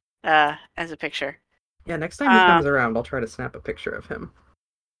cat as a picture. Yeah, next time he comes around, I'll try to snap a picture of him.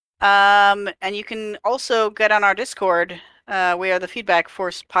 And you can also get on our Discord. We are the Feedback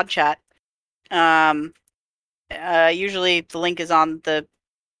Force Pod Chat. Usually the link is on the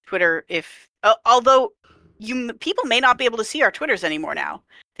Twitter. Although people may not be able to see our Twitters anymore now.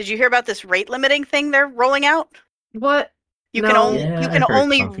 Did you hear about this rate limiting thing they're rolling out? What? You can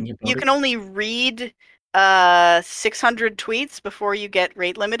only read 600 tweets before you get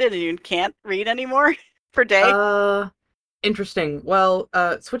rate limited, and you can't read anymore per day. Interesting. Well,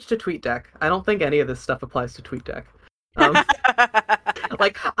 switch to TweetDeck. I don't think any of this stuff applies to TweetDeck.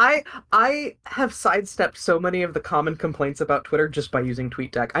 Like I have sidestepped so many of the common complaints about Twitter just by using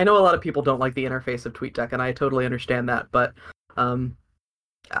TweetDeck. I know a lot of people don't like the interface of TweetDeck, and I totally understand that, but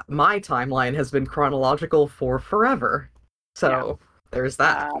my timeline has been chronological for forever. So there's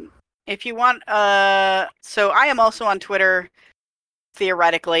that. If you want, so I am also on Twitter,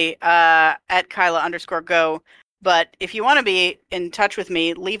 theoretically, at Kyla_go. But if you want to be in touch with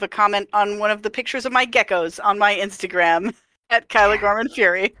me, leave a comment on one of the pictures of my geckos on my Instagram at Kyla Gorman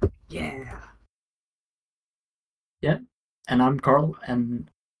Fury. Yeah. Yeah. And I'm Carl, and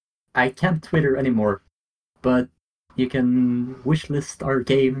I can't Twitter anymore, but you can wishlist our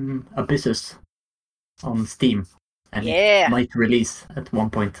game Abyssus on Steam. And it might release at one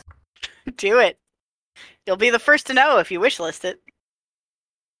point. Do it. You'll be the first to know if you wishlist it.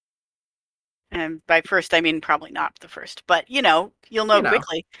 And by first, I mean probably not the first, but you'll know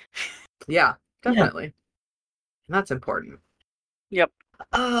quickly. Yeah, definitely. And that's important. Yep.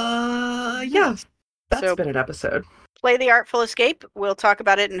 Yeah. That's been an episode. Play The Artful Escape. We'll talk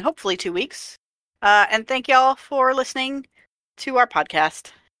about it in hopefully 2 weeks. And thank y'all for listening to our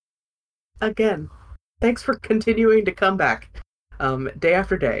podcast. Again, thanks for continuing to come back day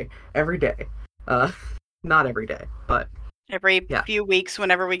after day, every day. Not every day, but every few weeks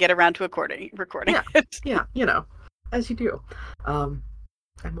whenever we get around to recording it. Yeah, as you do. And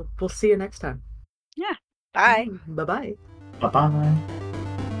we'll see you next time. Yeah. Bye. Bye-bye. Bye-bye.